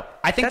mean? I don't know.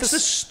 I think that's the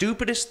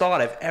stupidest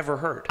thought I've ever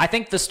heard. I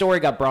think the story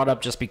got brought up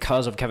just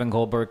because of Kevin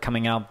Goldberg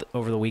coming out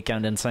over the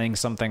weekend and saying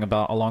something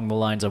about along the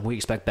lines of, we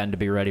expect Ben to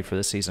be ready for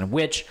the season,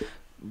 which,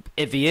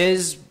 if he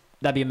is,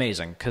 that'd be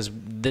amazing because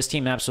this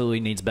team absolutely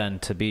needs Ben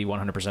to be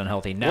 100%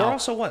 healthy. Now, we're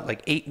also,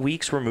 like 8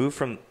 weeks removed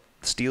from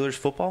Steelers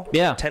football?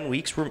 Yeah. 10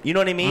 weeks. You know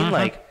what I mean?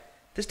 Like,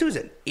 this dude's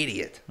an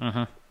idiot.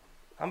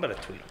 I'm going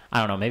to tweet him. I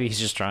don't know. Maybe he's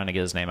just trying to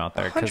get his name out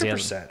there because he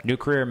has 100%. new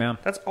career, man.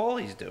 That's all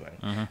he's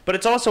doing. But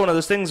it's also one of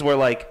those things where,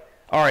 like,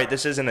 all right,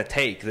 this isn't a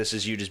take. This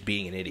is you just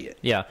being an idiot.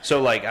 Yeah. So,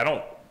 like, I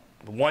don't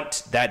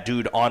want that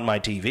dude on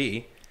my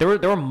TV. There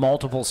were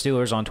multiple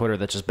Steelers on Twitter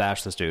that just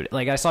bashed this dude.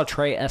 Like, I saw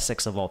Trey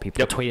Essex, of all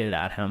people, tweeted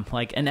at him.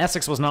 Like, and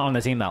Essex was not on the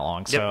team that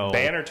long, so... Yep,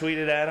 Banner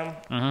tweeted at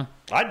him.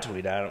 I'd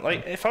tweet at him.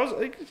 Like, if I was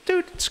like,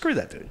 dude, screw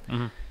that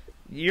dude.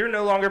 You're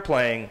no longer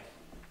playing.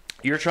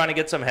 You're trying to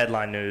get some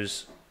headline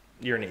news.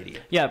 You're an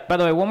idiot. Yeah, by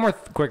the way, one more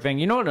quick thing.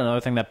 You know what another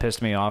thing that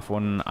pissed me off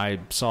when I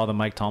saw the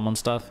Mike Tomlin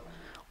stuff?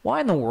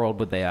 Why in the world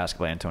would they ask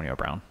about Antonio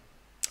Brown?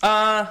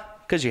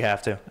 Because you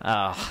have to.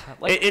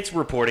 It's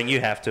reporting.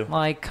 You have to.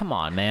 Like, come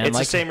on, man. It's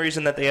like, the same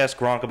reason that they asked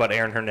Gronk about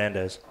Aaron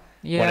Hernandez.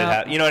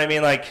 Yeah. You know what I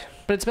mean? Like...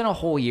 But it's been a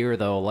whole year,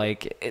 though.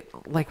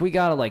 Like we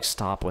gotta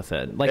stop with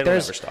it. Like, It'll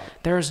never stop.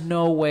 There's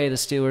no way the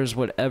Steelers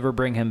would ever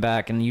bring him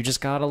back, and you just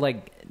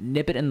gotta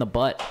nip it in the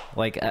butt.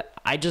 Like,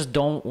 I just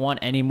don't want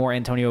any more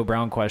Antonio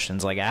Brown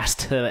questions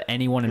asked to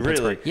anyone in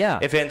Pittsburgh. Yeah.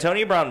 If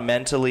Antonio Brown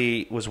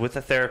mentally was with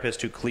a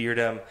therapist who cleared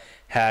him,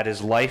 had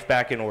his life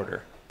back in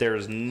order, there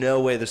is no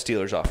way the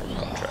Steelers offer him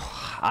a contract.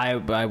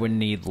 I would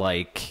need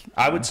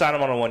I would sign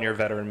him on a 1-year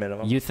veteran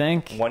minimum. You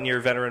think? 1-year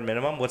veteran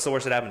minimum. What's the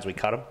worst that happens? We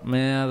cut him.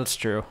 Yeah, that's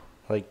true.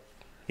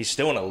 He's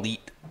still an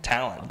elite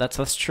talent.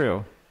 That's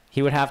true.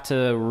 He would have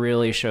to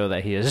really show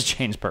that he is a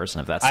changed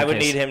person if that's the case. I would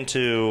need him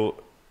to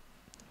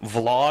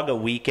vlog a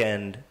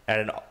weekend at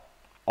an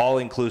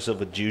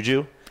all-inclusive with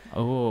Juju.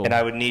 Oh. And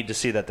I would need to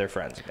see that they're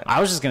friends again. I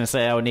was just going to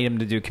say I would need him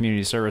to do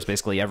community service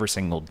basically every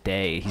single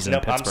day. He's in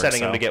Pittsburgh. I'm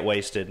setting him to get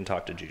wasted and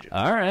talk to Juju.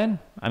 All right.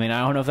 I mean,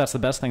 I don't know if that's the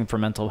best thing for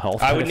mental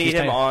health. I would need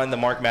him on the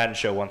Mark Madden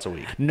show once a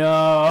week.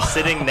 No.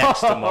 Sitting next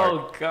to Mark.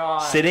 Oh, God.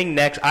 Sitting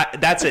next.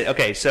 That's it.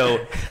 Okay,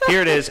 so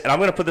here it is. And I'm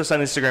going to put this on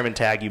Instagram and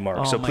tag you,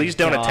 Mark. So please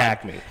don't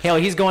attack me. Hell,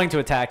 he's going to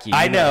attack you.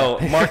 I know.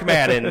 Mark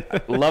Madden,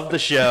 love the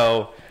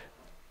show.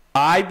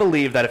 I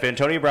believe that if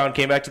Antonio Brown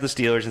came back to the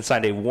Steelers and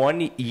signed a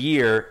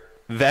 1-year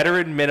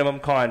veteran minimum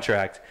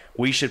contract,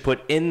 we should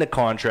put in the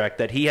contract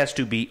that he has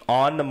to be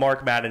on the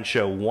Mark Madden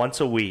show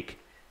once a week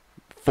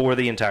for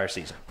the entire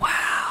season.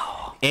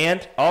 Wow.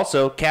 And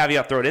also,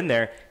 caveat, throw it in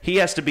there, he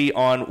has to be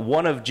on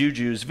one of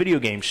Juju's video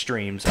game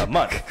streams a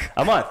month.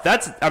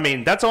 That's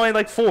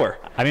only 4.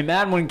 I mean,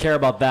 Madden wouldn't care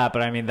about that,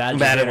 but I mean,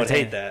 Madden would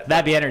hate that.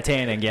 That'd be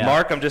entertaining, yeah.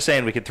 Mark, I'm just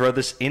saying we could throw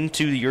this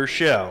into your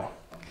show.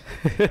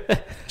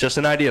 Just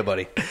an idea,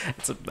 buddy.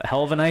 It's a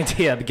hell of an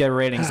idea to get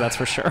ratings, that's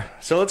for sure.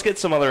 So let's get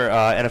some other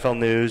NFL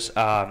news.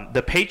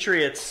 The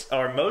Patriots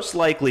are most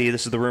likely,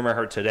 this is the rumor I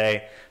heard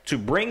today, to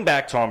bring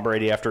back Tom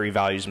Brady after he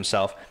values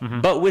himself,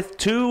 but with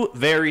 2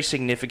 very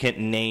significant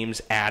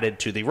names added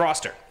to the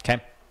roster.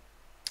 Okay.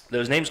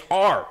 Those names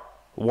are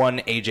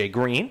one A.J.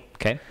 Green,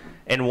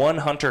 and one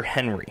Hunter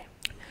Henry.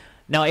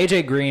 Now,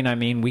 A.J. Green, I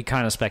mean, we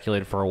kind of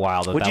speculated for a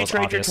while that Would that you was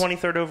trade obvious. your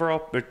 23rd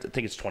overall? I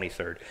think it's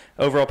 23rd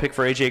overall pick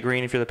for A.J.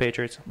 Green if you're the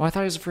Patriots? Well, I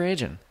thought he was a free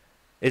agent.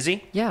 Is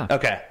he? Yeah.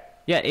 Okay.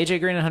 Yeah, A.J.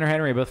 Green and Hunter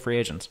Henry are both free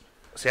agents.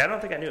 See, I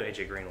don't think I knew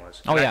A.J. Green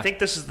was. Oh, yeah. I think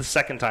this is the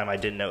second time I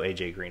didn't know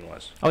A.J. Green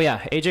was. Oh,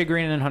 yeah. A.J.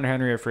 Green and Hunter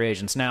Henry are free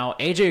agents. Now,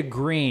 A.J.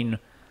 Green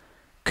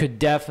could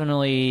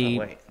definitely...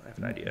 Oh, wait. I have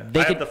an idea.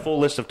 I have the full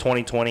list of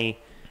 2020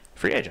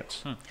 free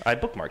agents. I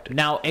bookmarked it.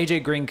 Now, A.J.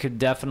 Green could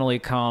definitely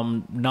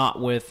come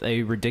not with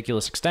a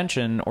ridiculous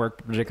extension or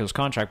ridiculous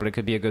contract, but it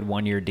could be a good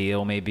 1-year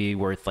deal, maybe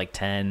worth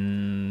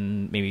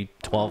 10, maybe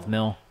 12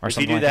 mil or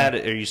something like that. If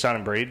you do that, are you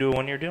signing Brady to a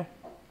 1-year deal?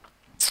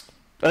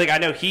 Like, I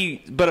know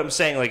but I'm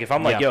saying, like, if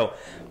I'm like, yo,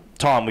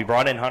 Tom, we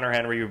brought in Hunter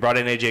Henry, we brought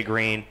in AJ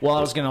Green. Well, I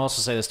was going to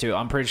also say this too.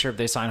 I'm pretty sure if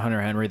they sign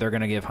Hunter Henry, they're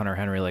going to give Hunter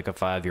Henry like a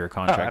 5-year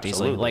contract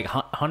easily. Like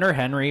Hunter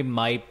Henry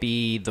might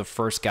be the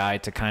first guy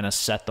to kind of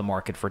set the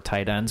market for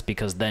tight ends,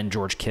 because then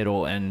George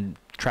Kittle and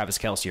Travis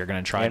Kelce are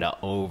going to try to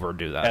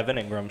overdo that. Evan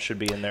Ingram should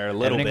be in there a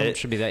little bit.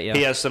 Should be that, yeah.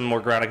 He has some more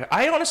ground.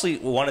 I honestly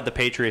wanted the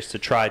Patriots to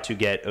try to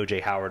get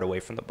O.J. Howard away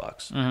from the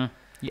Bucs. Mm-hmm.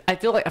 I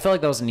feel like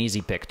that was an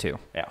easy pick too.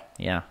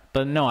 Yeah.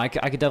 But no, I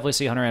could definitely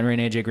see Hunter Henry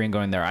and AJ Green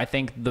going there. I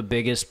think the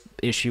biggest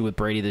issue with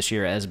Brady this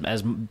year, as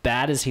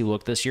bad as he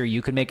looked this year,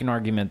 you could make an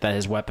argument that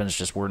his weapons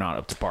just were not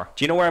up to par.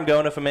 Do you know where I'm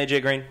going if I'm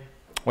AJ Green?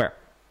 Where?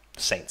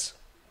 Saints.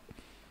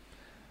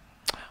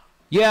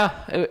 Yeah,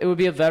 it would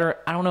be a veteran.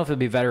 I don't know if it would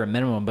be veteran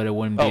minimum, but it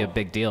wouldn't be a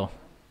big deal.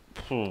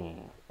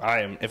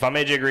 If I'm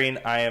AJ Green,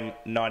 I am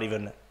not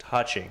even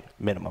touching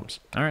minimums.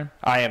 All right.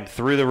 I am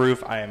through the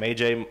roof. I am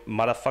AJ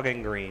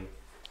motherfucking Green.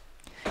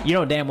 You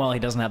know damn well he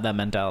doesn't have that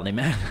mentality,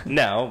 man.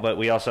 No, but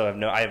we also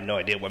I have no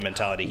idea what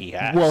mentality he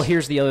has. Well,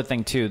 here's the other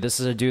thing too.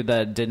 This is a dude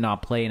that did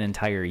not play an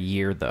entire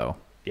year though.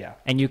 Yeah.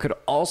 And you could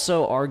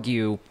also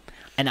argue,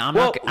 and I'm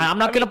not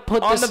going to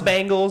put on this the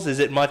Bengals. Is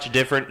it much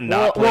different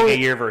not playing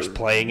a year versus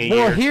playing a year?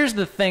 Well, here's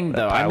the thing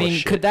though. I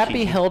mean, could that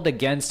be held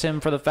against him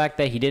for the fact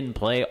that he didn't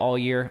play all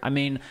year? I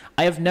mean,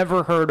 I have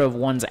never heard of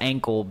one's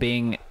ankle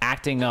being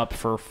acting up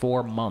for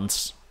 4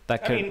 months.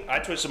 I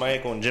twisted my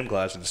ankle in gym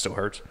class and it still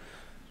hurts.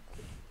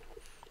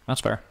 That's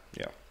fair.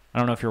 Yeah. I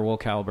don't know if you're a world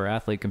caliber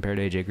athlete compared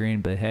to AJ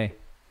Green, but hey.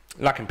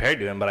 Not compared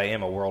to him, but I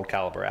am a world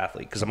caliber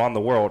athlete because I'm on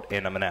the world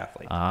and I'm an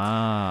athlete.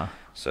 Ah.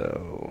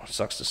 So,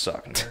 sucks to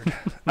suck,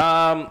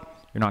 nerd.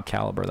 You're not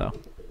caliber, though.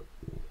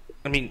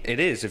 I mean, it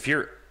is. If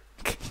you're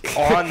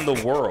on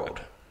the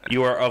world,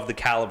 you are of the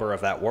caliber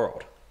of that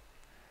world.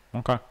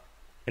 Okay.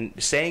 And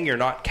saying you're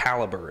not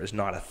caliber is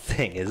not a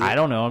thing, is it? I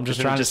don't know. I'm just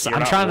trying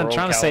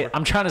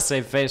to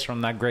save face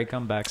from that great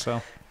comeback.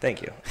 So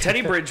thank you,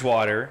 Teddy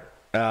Bridgewater.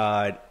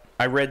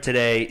 I read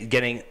today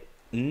getting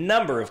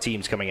number of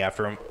teams coming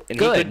after him, and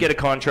he could get a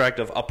contract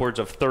of upwards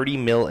of $30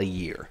 million a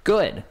year.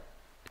 Good.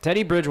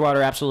 Teddy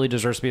Bridgewater absolutely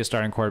deserves to be a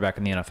starting quarterback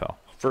in the NFL.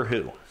 For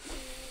who?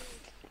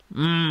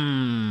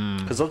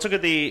 Because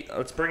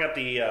let's bring up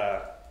the.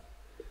 I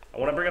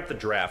want to bring up the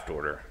draft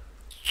order.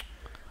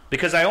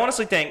 Because I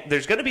honestly think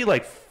there's going to be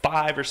like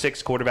 5 or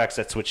 6 quarterbacks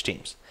that switch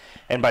teams.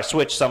 And by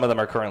switch, some of them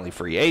are currently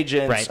free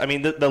agents. Right. I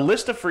mean, the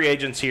list of free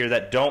agents here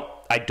that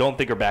I don't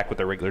think are back with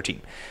their regular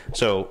team.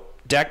 So,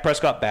 Dak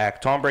Prescott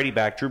back, Tom Brady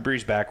back, Drew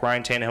Brees back,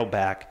 Ryan Tannehill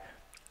back,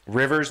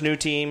 Rivers new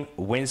team,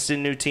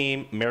 Winston new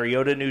team,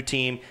 Mariota new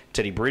team,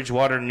 Teddy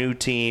Bridgewater new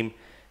team,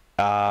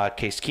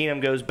 Case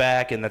Keenum goes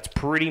back, and that's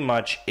pretty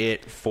much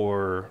it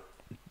for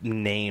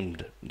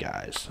named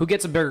guys. Who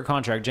gets a bigger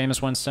contract,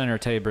 Jameis Winston or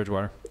Teddy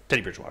Bridgewater?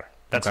 Teddy Bridgewater.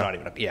 That's not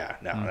even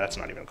that's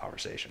not even a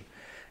conversation,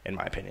 in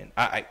my opinion.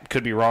 I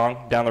could be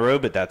wrong down the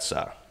road, but that's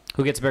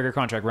who gets a bigger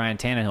contract, Ryan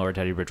Tannehill or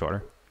Teddy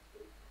Bridgewater?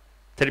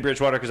 Teddy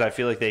Bridgewater, because I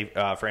feel like they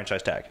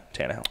franchise tag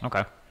Tannehill.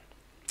 Okay.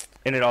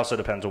 And it also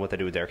depends on what they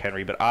do with Derrick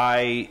Henry, but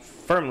I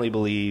firmly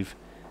believe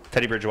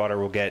Teddy Bridgewater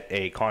will get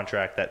a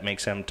contract that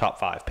makes him top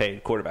 5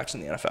 paid quarterbacks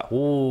in the NFL.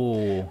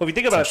 Ooh. Well, if you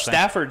think about it,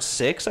 Stafford's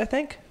 6, I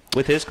think,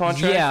 with his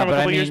contract from a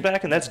couple years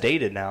back, and that's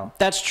dated now.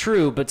 That's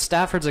true, but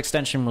Stafford's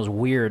extension was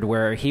weird,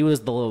 where he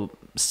was the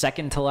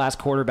second to last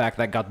quarterback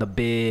that got the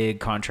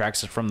big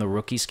contracts from the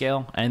rookie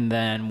scale, and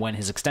then when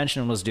his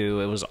extension was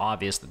due, it was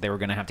obvious that they were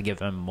going to have to give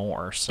him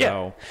more. So,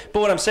 yeah. But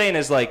what I'm saying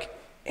is, like,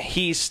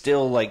 he's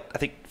still, like, I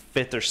think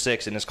 5th or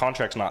 6th, and his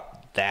contract's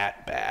not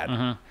that bad.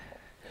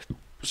 Mm-hmm.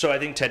 So I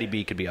think Teddy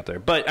B could be up there.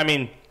 But, I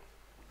mean,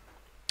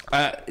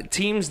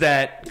 teams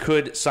that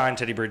could sign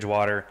Teddy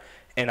Bridgewater,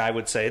 and I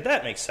would say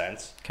that makes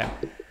sense. Okay.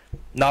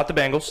 Not the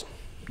Bengals.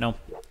 No.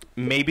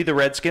 Maybe the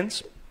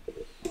Redskins.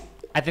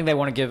 I think they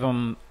want to give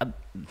him.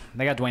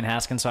 They got Dwayne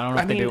Haskins, so I don't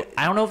know if they do.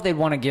 I don't know if they'd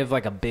want to give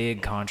like a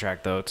big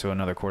contract though to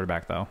another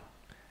quarterback though.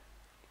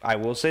 I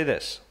will say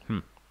this: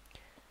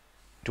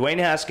 Dwayne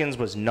Haskins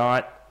was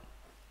not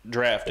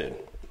drafted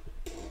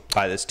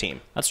by this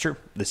team. That's true.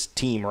 This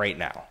team right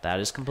now. That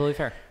is completely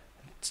fair.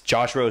 It's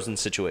Josh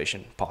Rosen's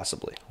situation,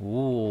 possibly.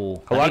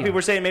 Ooh. A lot of people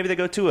are saying maybe they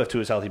go Tua if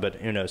Tua's healthy, but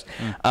who knows?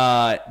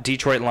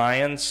 Detroit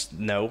Lions,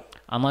 no.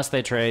 Unless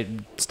they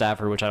trade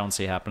Stafford, which I don't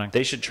see happening.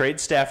 They should trade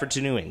Stafford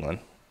to New England.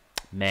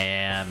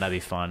 Man, that'd be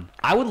fun.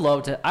 I would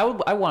love to.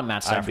 I want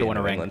Matt Stafford to win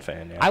a ring. England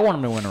fan, yeah. I want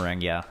him to win a ring.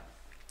 Yeah.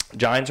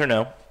 Giants or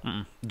no?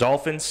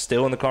 Dolphins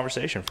still in the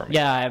conversation for me.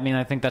 Yeah, I mean,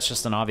 I think that's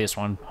just an obvious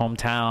one.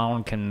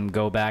 Hometown can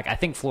go back. I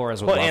think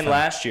Flores would. Well, and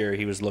last year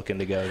he was looking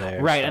to go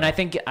there, right? So. And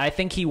I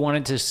think he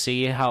wanted to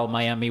see how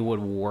Miami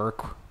would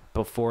work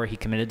before he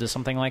committed to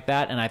something like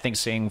that. And I think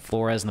seeing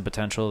Flores and the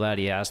potential that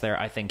he has there,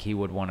 I think he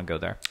would want to go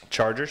there.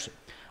 Chargers,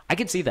 I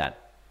could see that.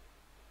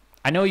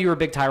 I know you're a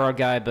big Tyrod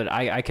guy, but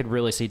I could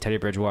really see Teddy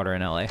Bridgewater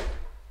in LA.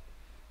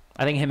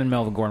 I think him and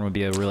Melvin Gordon would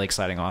be a really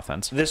exciting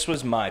offense. This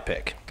was my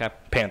pick. Okay.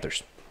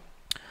 Panthers.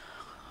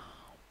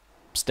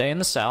 Stay in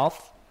the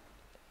South.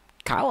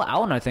 Kyle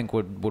Allen, I think,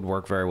 would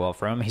work very well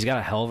for him. He's got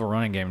a hell of a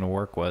running game to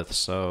work with,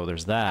 so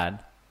there's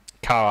that.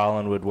 Kyle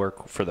Allen would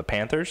work for the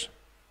Panthers?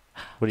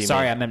 What do you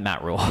Sorry, mean? I meant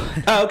Matt Rule.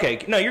 Oh,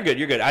 okay. No, you're good.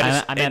 You're good.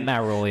 I meant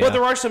Matt Rule, yeah. Well,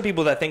 there are some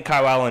people that think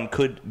Kyle Allen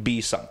could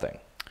be something.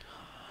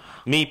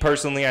 Me,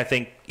 personally, I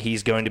think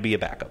he's going to be a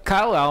backup.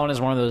 Kyle Allen is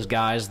one of those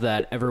guys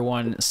that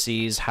everyone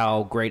sees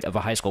how great of a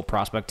high school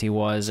prospect he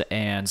was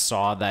and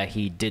saw that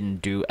he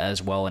didn't do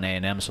as well in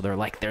A&M. So they're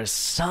like, there's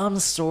some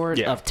sort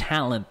of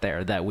talent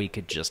there that we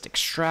could just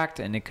extract,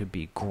 and it could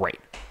be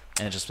great.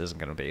 And it just isn't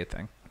going to be a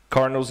thing.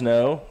 Cardinals,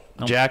 no.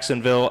 Nope.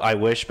 Jacksonville, I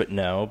wish, but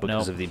no,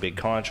 because of the big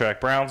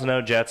contract. Browns,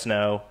 no. Jets,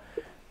 no.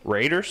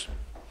 Raiders?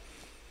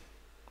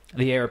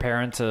 The heir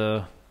apparent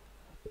to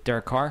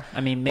Derek Carr?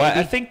 I mean, maybe. Well,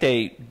 I think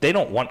they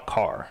don't want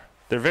Carr.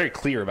 They're very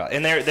clear about it.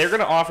 And they're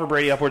going to offer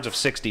Brady upwards of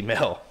 $60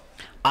 million.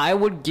 I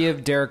would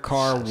give Derek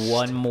Carr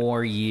one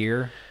more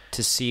year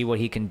to see what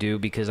he can do,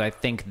 because I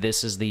think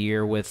this is the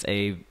year with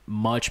a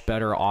much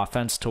better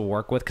offense to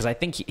work with, because I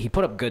think he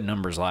put up good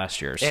numbers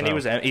last year. And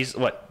he's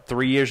what,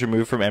 3 years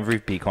removed from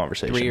MVP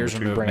conversation. 3 years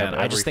removed, man.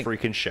 I just think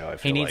freaking show. I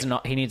feel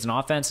he needs an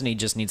offense, and he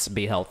just needs to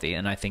be healthy,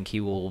 and I think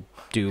he will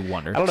do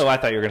wonders. I don't know. I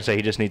thought you were going to say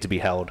he just needs to be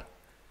held.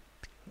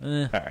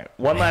 All right,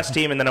 one last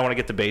team, and then I want to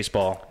get to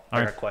baseball.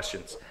 I got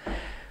questions.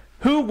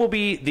 Who will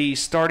be the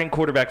starting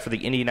quarterback for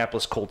the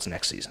Indianapolis Colts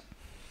next season?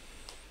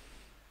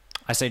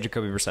 I say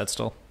Jacoby Brissett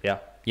still. Yeah.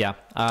 Yeah.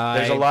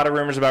 There's a lot of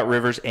rumors about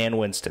Rivers and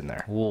Winston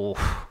there. Ooh,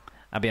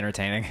 that'd be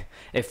entertaining.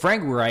 If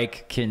Frank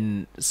Reich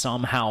can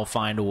somehow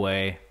find a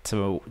way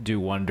to do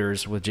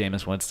wonders with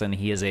Jameis Winston,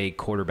 he is a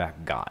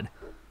quarterback god.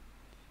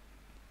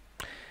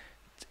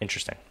 It's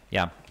interesting.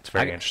 Yeah. It's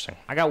very interesting.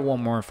 I got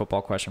one more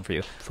football question for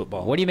you.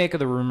 Football. What do you make of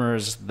the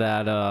rumors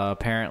that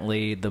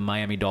apparently the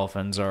Miami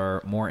Dolphins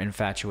are more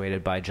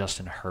infatuated by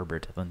Justin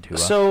Herbert than Tua?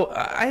 So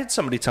I had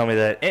somebody tell me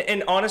that,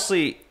 and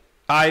honestly,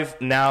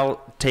 I've now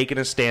taken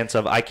a stance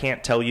of I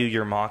can't tell you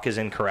your mock is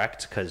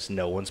incorrect, because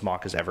no one's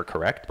mock is ever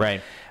correct.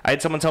 Right. I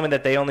had someone tell me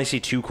that they only see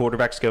 2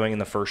 quarterbacks going in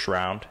the first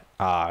round,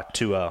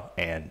 Tua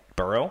and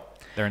Burrow.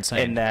 They're insane.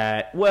 And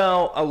that,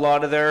 well, a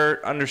lot of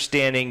their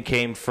understanding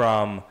came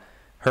from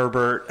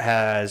Herbert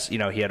has, he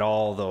had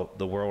all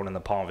the world in the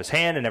palm of his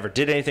hand and never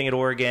did anything at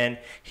Oregon.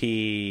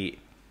 He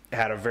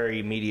had a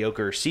very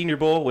mediocre Senior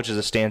Bowl, which is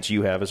a stance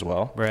you have as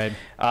well. Right.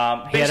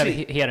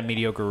 He had a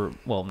mediocre,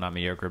 well, not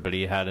mediocre, but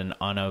he had an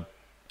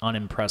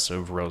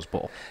unimpressive Rose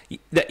Bowl.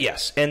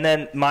 Yes. And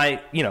then my,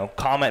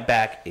 comment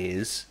back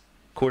is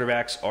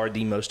quarterbacks are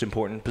the most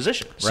important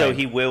position. Right. So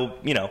he will,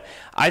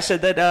 I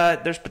said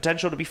that there's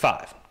potential to be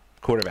 5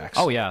 quarterbacks.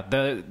 Oh yeah,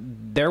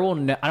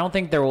 I don't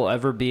think there will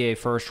ever be a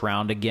first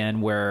round again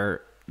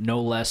where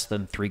no less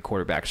than 3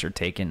 quarterbacks are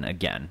taken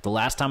again. The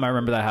last time I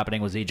remember that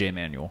happening was EJ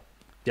Manuel.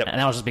 Yep. And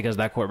that was just because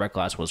that quarterback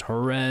class was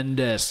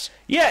horrendous.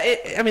 Yeah,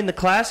 the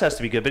class has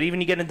to be good, but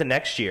even you get into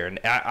next year, and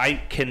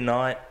I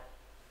cannot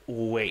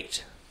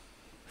wait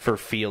for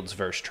Fields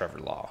versus Trevor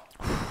Law.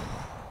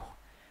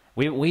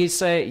 You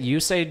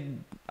say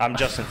I'm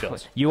Justin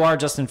Fields. You are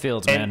Justin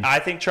Fields, man. And I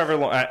think Trevor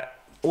Law.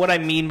 What I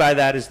mean by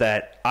that is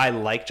that I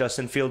like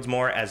Justin Fields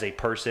more as a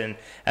person,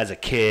 as a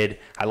kid.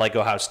 I like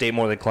Ohio State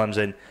more than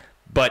Clemson.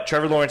 But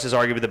Trevor Lawrence is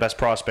arguably the best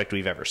prospect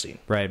we've ever seen.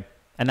 Right.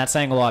 And that's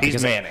saying a lot.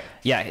 He's Manning.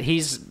 Yeah,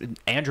 he's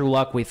Andrew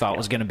Luck we thought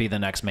was going to be the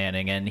next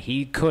Manning, and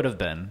he could have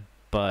been.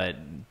 But,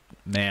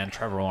 man,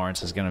 Trevor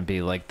Lawrence is going to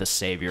be like the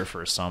savior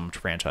for some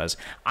franchise.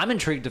 I'm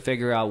intrigued to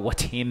figure out what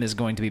team is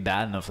going to be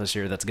bad enough this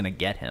year that's going to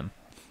get him.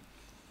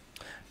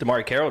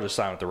 DeMarre Carroll just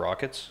signed with the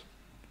Rockets.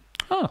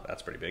 Oh,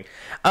 that's pretty big.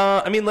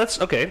 So let's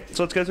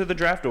go through the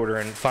draft order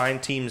and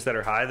find teams that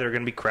are high that are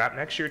going to be crap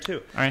next year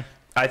too. All right.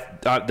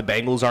 The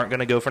Bengals aren't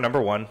going to go for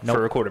number 1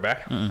 for a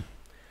quarterback. Mm-mm.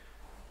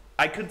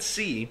 I could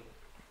see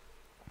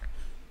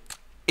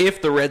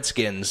if the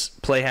Redskins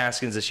play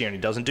Haskins this year and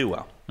he doesn't do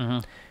well. Mm-hmm.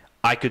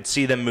 I could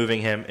see them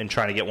moving him and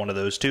trying to get one of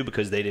those 2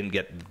 because they didn't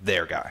get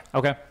their guy.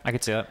 Okay, I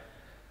could see that.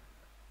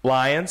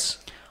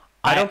 Lions.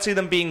 I don't see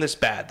them being this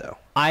bad, though.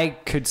 I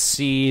could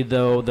see,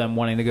 though, them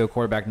wanting to go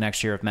quarterback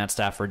next year if Matt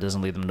Stafford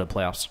doesn't lead them to the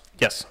playoffs.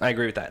 Yes, I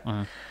agree with that.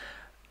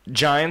 Mm-hmm.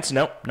 Giants,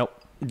 nope.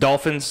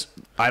 Dolphins,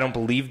 I don't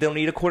believe they'll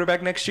need a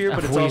quarterback next year,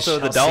 but it's also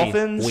the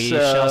Dolphins. We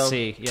shall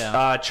see,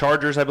 yeah.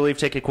 Chargers, I believe,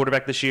 take a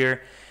quarterback this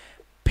year.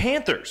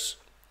 Panthers.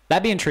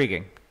 That'd be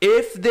intriguing.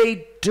 If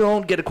they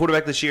don't get a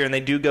quarterback this year and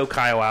they do go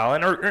Kyle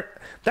Allen, or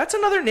that's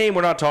another name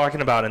we're not talking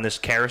about in this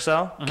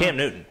carousel, Mm-hmm. Cam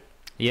Newton.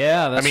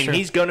 Yeah, that's true.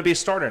 He's going to be a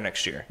starter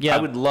next year. Yeah. I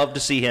would love to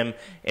see him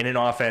in an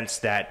offense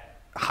that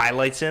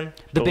highlights him.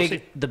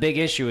 The big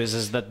issue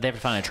is that they have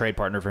to find a trade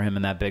partner for him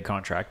in that big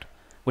contract,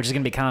 which is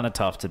going to be kind of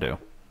tough to do.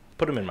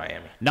 Put him in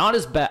Miami. Not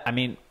as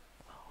bad.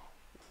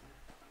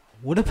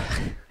 What about...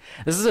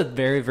 This is a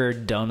very, very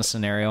dumb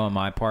scenario on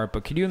my part,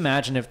 but could you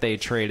imagine if they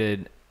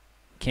traded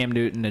Cam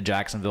Newton to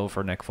Jacksonville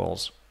for Nick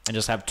Foles and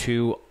just have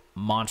 2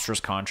 monstrous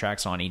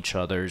contracts on each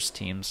other's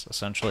teams,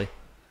 essentially?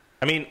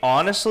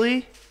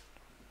 Honestly,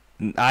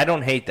 I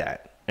don't hate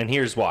that, and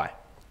here's why.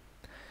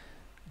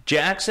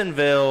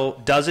 Jacksonville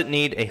doesn't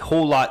need a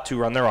whole lot to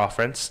run their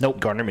offense. Nope.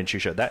 Gardner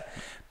Minshew showed that.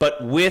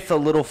 But with a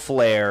little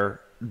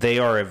flair, they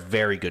are a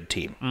very good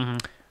team. Mm-hmm.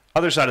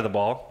 Other side of the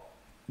ball,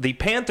 the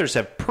Panthers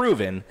have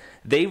proven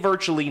they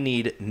virtually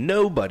need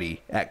nobody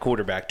at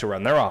quarterback to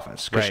run their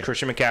offense because Right.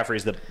 Christian McCaffrey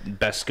is the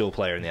best skill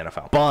player in the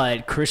NFL.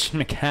 But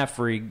Christian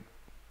McCaffrey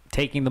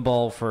taking the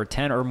ball for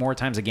 10 or more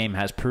times a game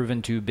has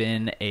proven to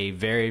been a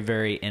very,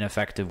 very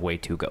ineffective way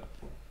to go.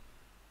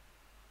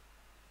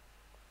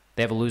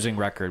 They have a losing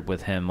record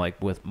with him,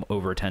 like with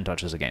over 10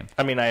 touches a game.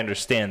 I mean, I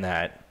understand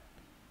that.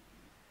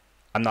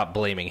 I'm not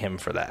blaming him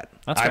for that.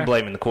 That's I'm fair.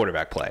 blaming the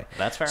quarterback play.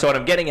 That's fair. So what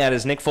I'm getting at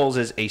is Nick Foles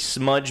is a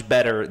smudge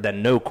better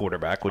than no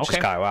quarterback, which is Okay.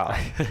 Kyle Allen.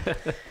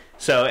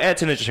 So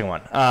it's an interesting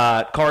one.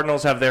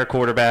 Cardinals have their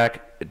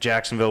quarterback.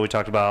 Jacksonville, we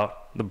talked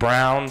about. The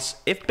Browns.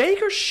 If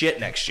Baker's shit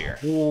next year,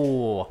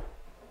 Ooh.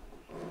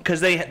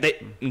 because they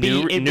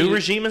new it'd be-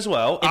 regime as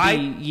well.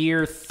 It'd be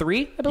year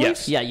 3, I believe?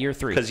 Yes. Yeah, year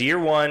 3. Because year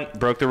 1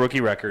 broke the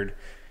rookie record.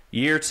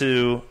 Year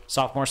 2,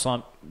 Sophomore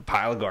slump.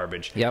 pile of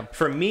garbage. Yep.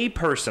 For me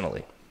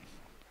personally,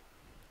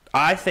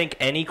 I think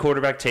any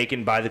quarterback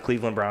taken by the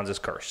Cleveland Browns is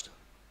cursed.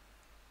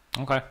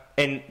 Okay.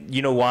 And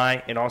you know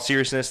why? In all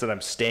seriousness, that I'm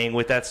staying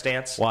with that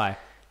stance. Why?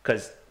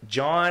 Because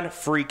John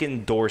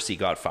freaking Dorsey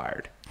got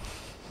fired.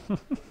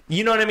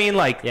 You know what I mean?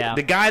 Like, Yeah.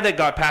 the guy that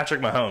got Patrick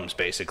Mahomes,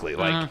 basically.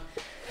 Like,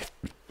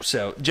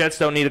 so Jets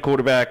don't need a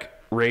quarterback.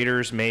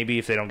 Raiders, maybe,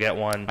 if they don't get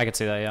one. I could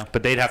see that, yeah.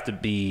 But they'd have to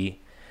be...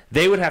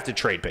 They would have to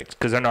trade picks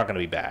because they're not going to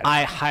be bad.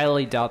 I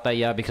highly doubt that,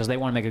 yeah, because they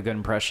want to make a good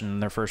impression in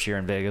their first year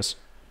in Vegas.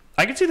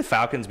 I could see the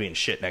Falcons being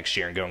shit next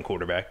year and going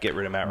quarterback. Get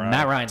rid of Matt Ryan.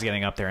 Matt Ryan's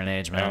getting up there in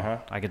age, man. Uh-huh.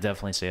 I could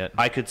definitely see it.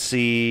 I could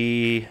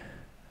see...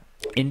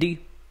 Indy?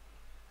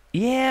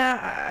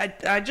 Yeah,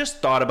 I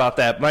just thought about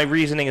that. My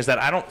reasoning is that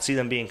I don't see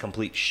them being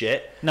complete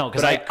shit. No,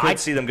 'cause but I I could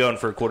see them going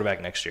for a quarterback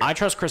next year. I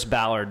trust Chris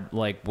Ballard,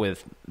 like,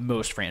 with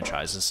most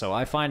franchises, so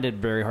I find it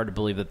very hard to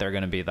believe that they're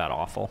going to be that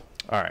awful.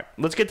 All right,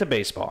 let's get to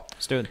baseball.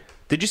 Let's do it.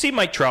 Did you see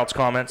Mike Trout's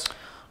comments?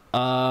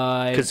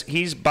 I Because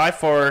he's by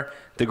far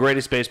the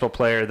greatest baseball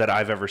player that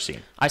I've ever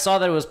seen. saw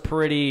that it was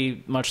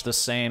pretty much the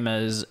same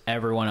as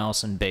everyone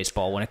else in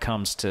baseball when it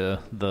comes to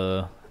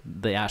the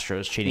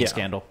Astros cheating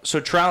scandal. So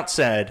Trout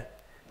said,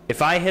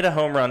 if I hit a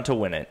home run to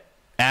win it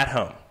at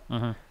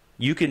home,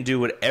 you can do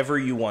whatever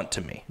you want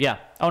to me. Yeah.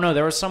 Oh no,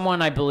 there was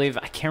someone, I believe,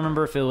 I can't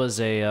remember if it was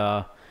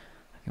a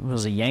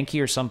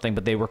Yankee or something,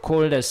 but they were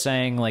quoted as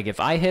saying, like, if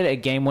I hit a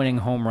game-winning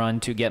home run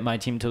to get my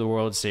team to the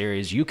World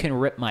Series, you can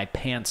rip my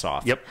pants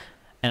off. Yep.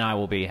 And I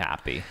will be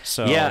happy.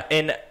 So Yeah,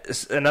 and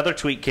another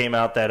tweet came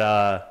out that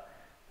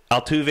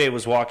Altuve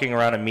was walking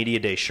around a media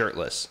day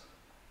shirtless,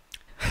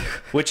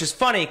 which is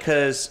funny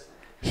because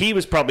he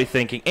was probably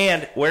thinking,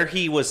 and where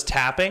he was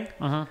tapping,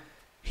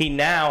 he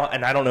now,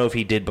 and I don't know if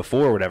he did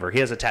before or whatever, he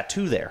has a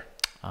tattoo there.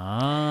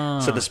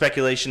 So the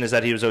speculation is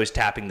that he was always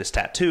tapping this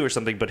tattoo or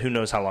something, but who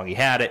knows how long he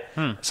had it.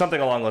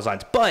 Something along those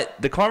lines. But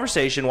the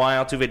conversation why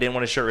Altuve didn't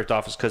want his shirt ripped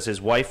off is because his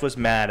wife was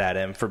mad at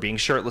him for being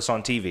shirtless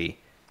on TV.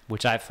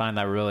 which I find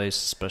that really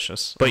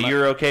suspicious. But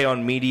you're okay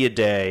on media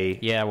day.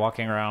 Yeah,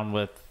 walking around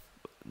with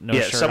no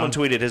Yeah, shirt someone on.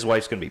 tweeted his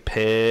wife's going to be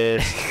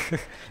pissed. His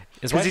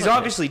Because wife he's must-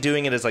 obviously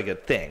doing it as like a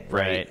thing,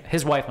 right?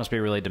 His wife must be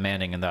really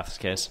demanding in that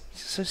case.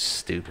 So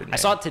stupid, man. I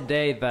saw it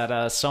today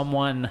that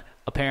someone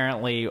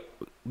apparently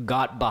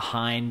got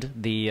behind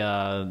the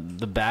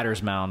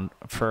batter's mound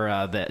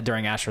for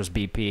during Astros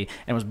BP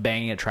and was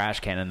banging a trash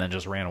can and then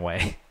just ran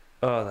away.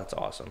 Oh, that's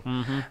awesome.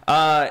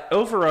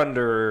 Over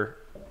under...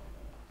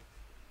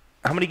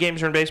 How many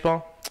games are in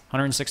baseball?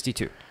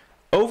 162.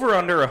 Over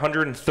under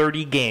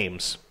 130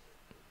 games,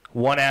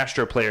 one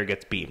Astro player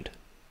gets beamed.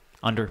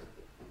 Under.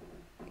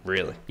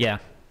 Really? Yeah.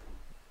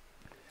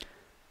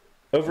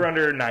 Over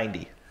under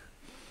 90.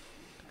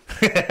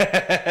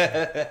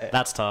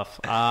 That's tough.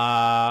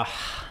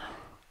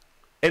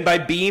 And by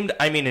beamed,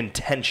 I mean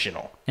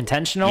intentional.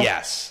 Intentional?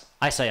 Yes.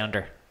 I say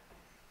under.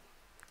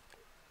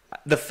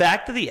 The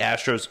fact that the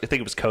Astros, I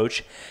think it was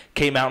coach,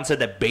 came out and said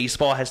that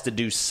baseball has to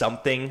do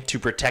something to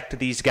protect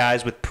these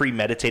guys with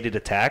premeditated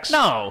attacks.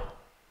 No.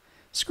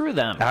 Screw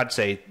them. I'd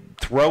say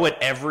throw it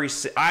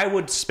I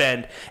would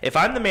spend, if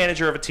I'm the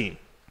manager of a team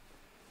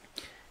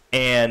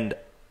and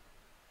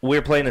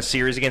we're playing a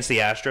series against the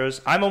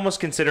Astros, I'm almost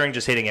considering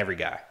just hitting every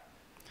guy.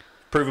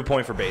 Prove a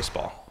point for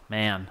baseball.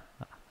 Man.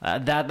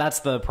 That's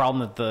the problem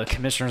that the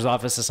commissioner's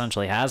office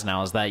essentially has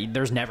now is that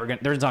there's not going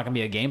to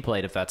be a game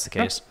played if that's the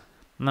case.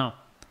 No.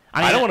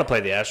 I don't want to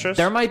play the Astros.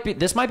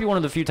 This might be one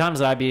of the few times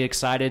that I'd be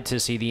excited to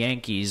see the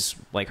Yankees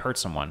like hurt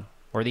someone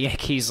or the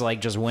Yankees like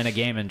just win a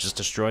game and just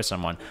destroy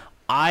someone.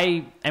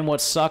 And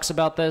what sucks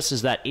about this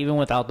is that even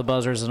without the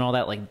buzzers and all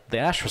that, like the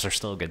Astros are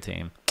still a good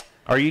team.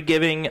 Are you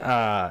giving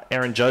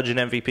Aaron Judge an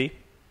MVP?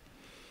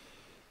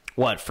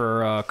 What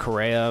for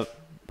Correa?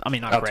 I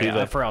mean not Correa,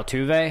 Altuve. for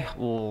Altuve.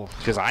 Ooh.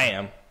 Because I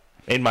am.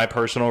 In my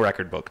personal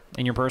record book.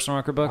 In your personal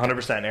record book?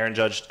 100%. Aaron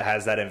Judge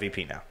has that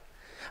MVP now.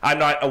 I'm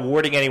not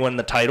awarding anyone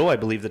the title. I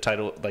believe the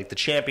title, like the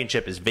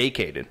championship, is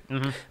vacated.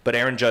 But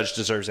Aaron Judge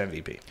deserves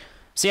MVP.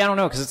 See, I don't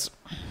know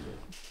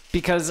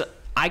because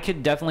I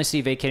could definitely see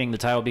vacating the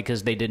title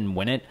because they didn't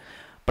win it.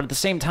 But at the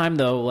same time,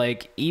 though,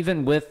 like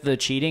even with the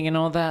cheating and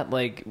all that,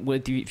 like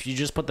if you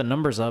just put the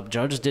numbers up,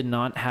 Judge did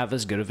not have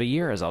as good of a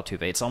year as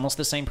Altuve. It's almost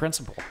the same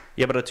principle.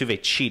 Yeah, but Altuve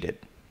cheated.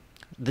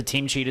 the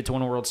team cheated to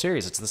win a World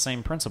Series. It's the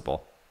same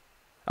principle.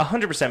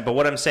 100%. But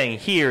what I'm saying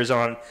here is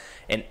on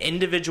an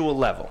individual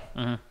level.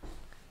 Mm-hmm.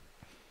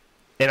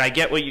 And I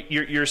get what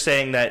you're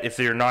saying, that if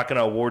you're not going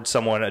to award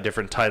someone a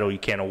different title, you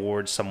can't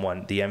award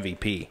someone the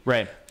MVP.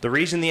 Right. The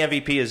reason the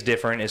MVP is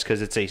different is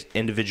because it's a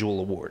individual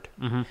award.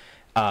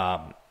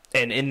 Mm-hmm.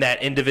 And in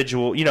that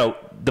individual,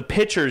 the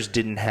pitchers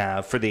didn't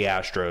have, for the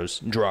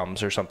Astros,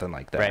 drums or something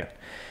like that. Right.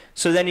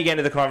 So then you get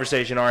into the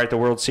conversation, all right, the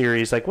World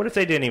Series, like, what if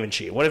they didn't even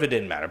cheat? What if it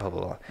didn't matter? Blah,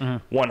 blah, blah.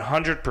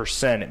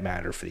 100% it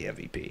mattered for the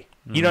MVP.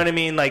 You know what I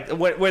mean? Like,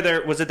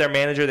 was it their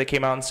manager that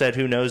came out and said,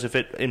 who knows if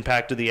it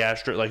impacted the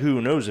Astros? Like, who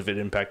knows if it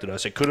impacted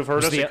us? It could have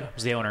hurt us. It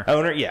was the owner.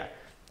 Owner, yeah.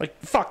 Like,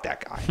 fuck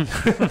that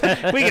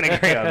guy. We can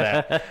agree on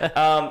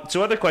that.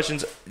 So other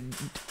questions.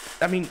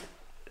 I mean,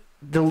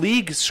 the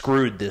league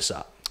screwed this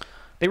up.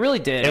 They really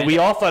did. And we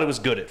all thought it was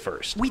good at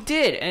first. We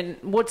did. And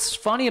what's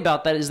funny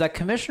about that is that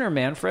Commissioner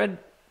Manfred,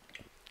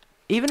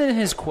 even in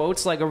his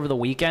quotes like over the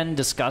weekend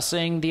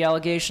discussing the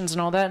allegations and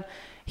all that,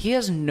 he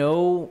has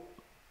no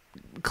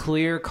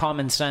clear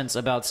common sense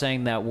about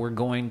saying that we're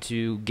going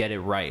to get it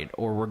right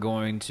or we're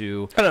going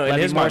to I don't know, in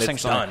his mind,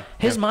 sanctions it's on it. done.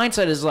 His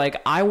mindset is like,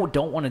 I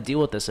don't want to deal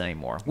with this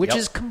anymore, which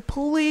is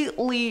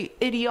completely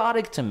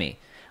idiotic to me.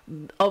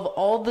 Of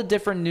all the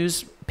different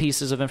news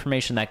pieces of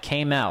information that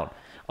came out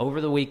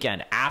over the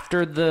weekend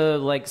after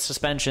the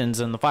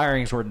suspensions and the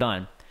firings were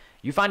done,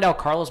 you find out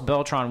Carlos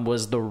Beltran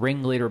was the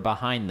ringleader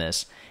behind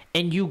this,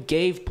 and you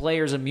gave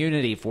players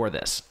immunity for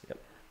this. Yep.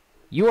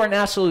 You are an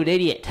absolute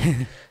idiot.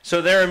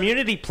 So their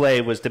immunity play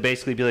was to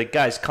basically be like,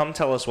 guys, come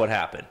tell us what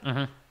happened.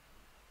 Mm-hmm.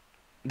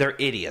 They're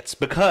idiots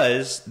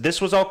because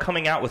this was all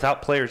coming out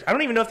without players. I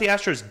don't even know if the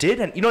Astros did.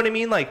 You know what I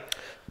mean? Like,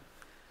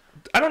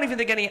 I don't even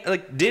think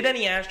did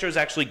any Astros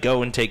actually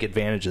go and take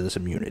advantage of this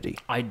immunity?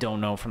 I don't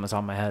know from the top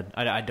of my head.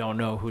 I don't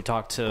know who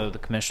talked to the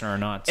commissioner or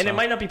not. And it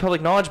might not be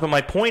public knowledge, but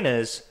my point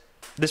is,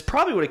 this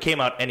probably would have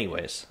came out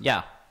anyways.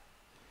 Yeah.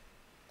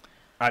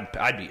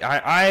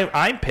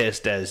 I'm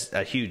pissed as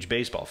a huge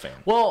baseball fan.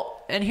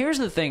 Well, and here's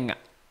the thing.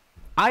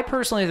 I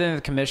personally think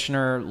the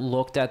commissioner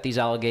looked at these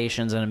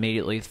allegations and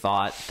immediately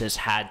thought this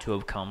had to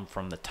have come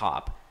from the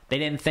top. They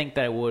didn't think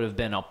that it would have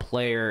been a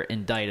player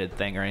indicted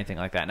thing or anything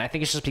like that. And I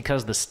think it's just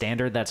because the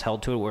standard that's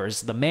held to it,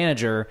 whereas the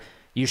manager,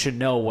 you should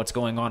know what's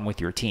going on with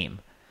your team.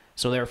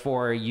 So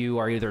therefore, you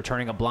are either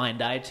turning a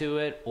blind eye to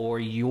it or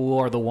you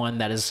are the one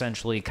that is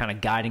essentially kind of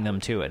guiding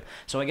them to it.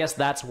 So I guess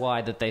that's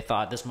why that they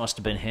thought this must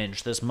have been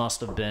Hinge. This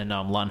must have been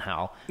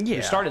Lunhow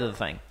who started the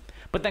thing.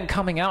 But then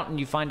coming out and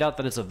you find out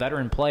that it's a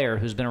veteran player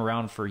who's been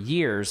around for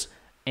years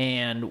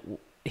and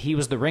he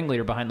was the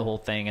ringleader behind the whole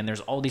thing. And there's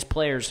all these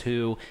players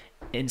who,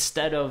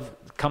 instead of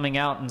coming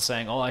out and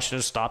saying, oh, I should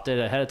have stopped it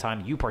ahead of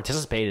time, you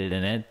participated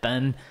in it,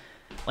 then...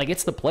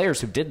 it's the players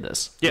who did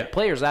this. Yeah. The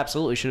players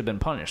absolutely should have been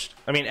punished.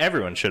 I mean,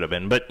 everyone should have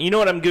been. But you know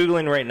what I'm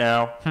Googling right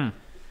now?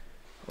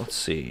 Let's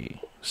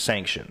see.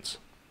 Sanctions.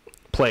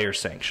 Player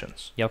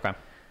sanctions. Yeah, okay.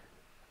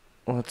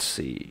 Let's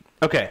see.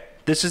 Okay.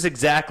 This is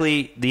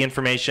exactly the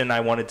information I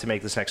wanted to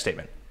make this next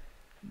statement.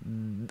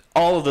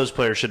 All of those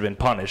players should have been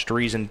punished.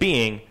 Reason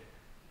being,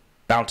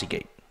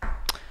 Bountygate.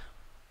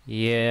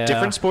 Yeah.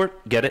 Different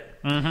sport. Get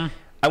it? Mm-hmm.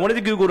 I wanted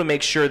to Google to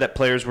make sure that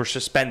players were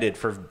suspended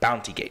for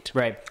Bountygate.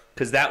 Right.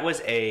 Because that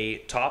was a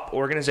top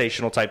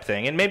organizational type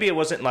thing. And maybe it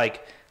wasn't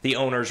like the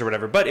owners or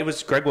whatever, but it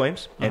was Greg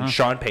Williams and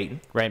Sean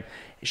Payton. Right.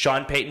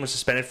 Sean Payton was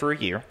suspended for a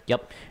year.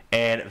 Yep.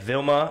 And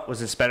Vilma was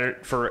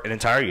suspended for an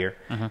entire year.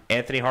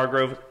 Anthony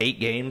Hargrove, 8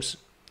 games.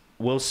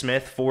 Will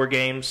Smith, 4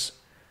 games.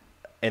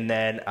 And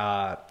then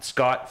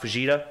Scott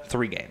Fujita,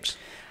 3 games.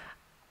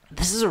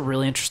 This is a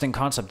really interesting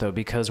concept, though,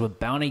 because with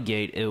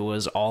Bountygate, it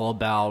was all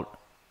about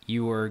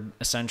you were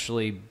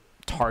essentially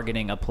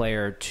targeting a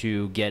player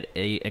to get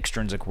a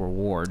extrinsic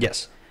reward.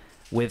 Yes.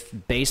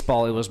 With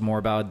baseball, it was more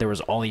about there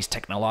was all these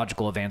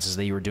technological advances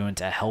that you were doing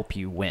to help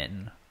you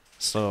win.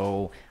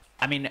 So,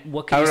 I mean,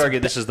 what could I would you argue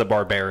this is the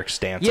barbaric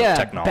stance of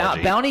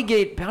technology.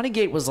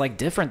 Bountygate was like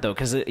different, though,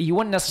 because you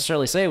wouldn't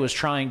necessarily say it was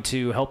trying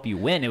to help you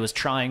win. It was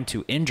trying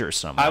to injure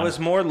someone. I was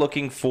more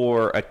looking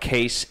for a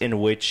case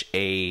in which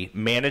a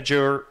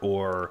manager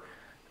or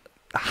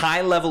a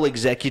high-level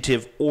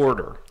executive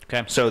order.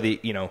 Okay. So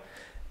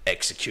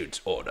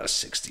executes Order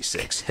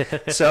 66.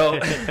 So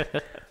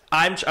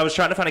I was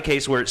trying to find a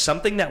case where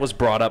something that was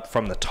brought up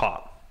from the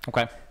top.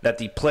 Okay. That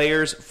the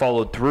players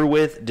followed through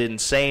with, didn't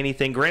say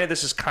anything. Granted,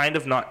 this is kind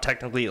of not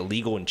technically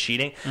illegal and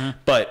cheating,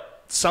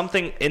 but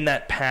something in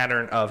that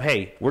pattern of,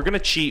 hey, we're going to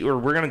cheat or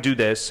we're going to do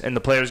this, and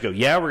the players go,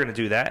 yeah, we're going to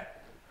do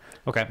that.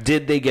 Okay.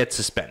 Did they get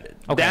suspended?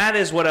 Okay. That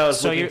is what I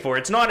was looking for.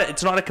 It's not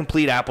a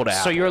complete apple to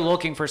apple. So you're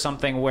looking for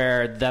something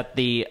where that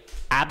the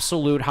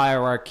absolute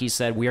hierarchy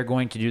said we are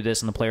going to do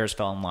this and the players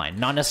fell in line.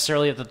 Not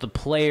necessarily that the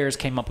players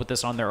came up with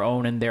this on their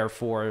own and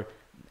therefore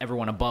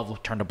everyone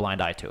above turned a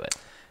blind eye to it.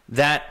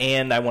 That,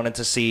 and I wanted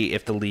to see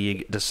if the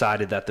league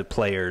decided that the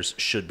players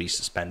should be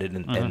suspended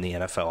in the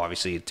NFL.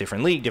 Obviously, a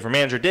different league, different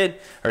manager did,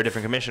 or a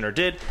different commissioner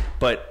did.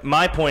 But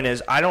my point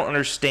is, I don't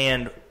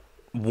understand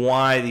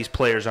why these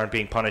players aren't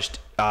being punished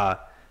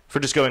for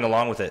just going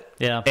along with it.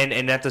 Yeah.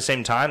 And at the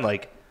same time,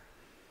 like,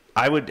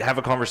 I would have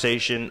a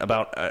conversation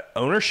about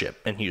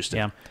ownership in Houston.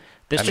 Yeah.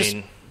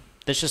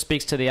 This just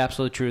speaks to the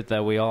absolute truth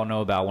that we all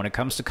know about when it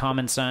comes to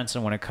common sense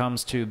and when it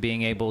comes to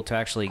being able to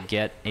actually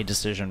get a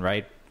decision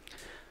right.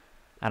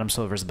 Adam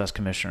Silver is the best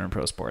commissioner in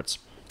pro sports.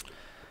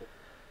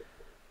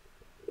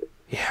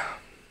 Yeah.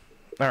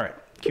 All right.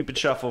 Cupid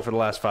Shuffle for the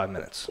last 5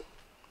 minutes.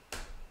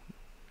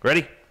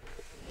 Ready?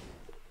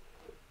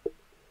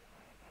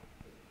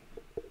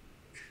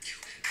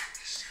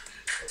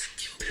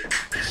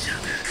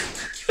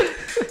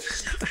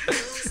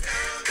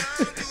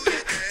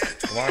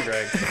 Come on,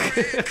 Greg.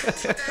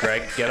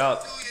 Greg, get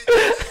up.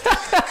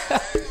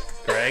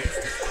 Greg.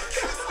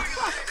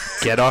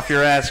 Get off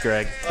your ass,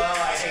 Greg. Oh,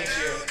 I hate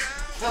you.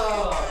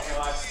 Oh,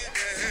 God.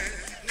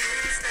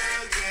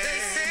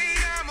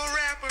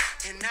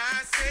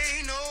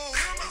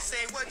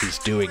 He's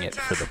doing it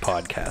for the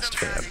podcast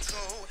fans.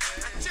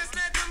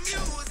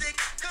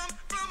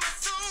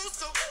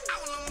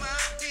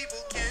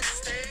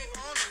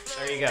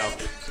 There you go.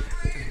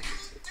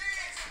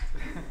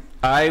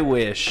 I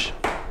wish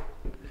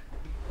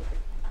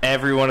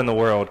everyone in the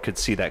world could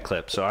see that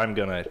clip, so I'm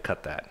gonna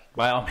cut that.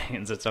 By all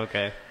means, it's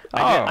okay. Oh.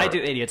 I do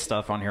idiot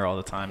stuff on here all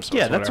the time. So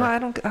Yeah, it's that's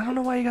whatever. why I don't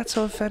know why you got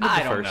so offended the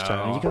I don't first know.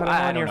 time. You got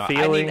I on don't your know.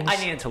 feelings. I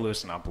needed to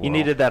loosen up a little. You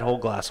needed that whole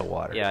glass of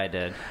water. Yeah, I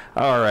did.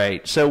 All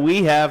right, so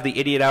we have the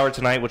Idiot Hour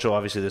tonight, which will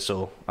obviously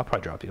I'll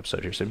probably drop the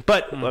episode here soon,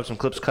 but we'll have some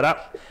clips cut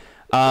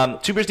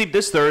out. 2 Beers Deep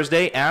this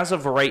Thursday, as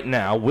of right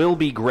now, will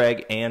be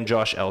Greg and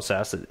Josh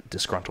Elsass, the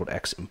disgruntled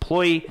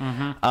ex-employee.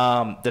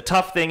 The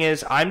tough thing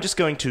is, I'm just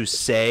going to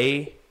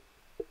say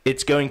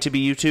it's going to be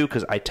you two,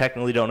 because I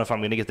technically don't know if I'm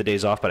going to get the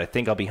days off, but I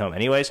think I'll be home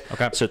anyways.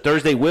 Okay. So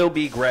Thursday will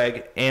be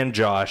Greg and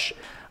Josh.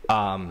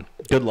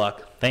 Good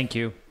luck. Thank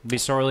you. Be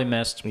sorely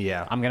missed.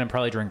 Yeah. I'm going to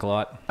probably drink a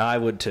lot. I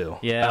would too.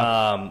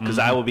 Yeah. Because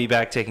I will be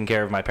back taking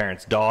care of my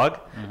parents' dog,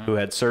 who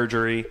had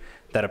surgery,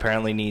 that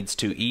apparently needs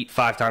to eat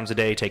 5 times a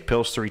day, take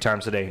pills 3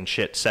 times a day, and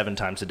shit 7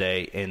 times a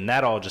day. And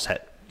that all just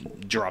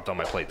dropped on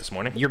my plate this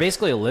morning. You're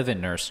basically a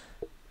live-in nurse.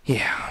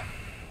 Yeah.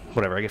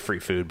 Whatever, I get free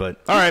food.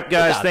 But all right,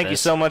 guys, thank you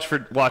so much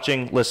for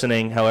watching,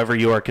 listening, however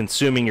you are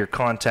consuming your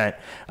content.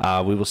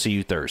 We will see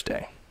you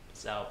Thursday.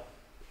 So.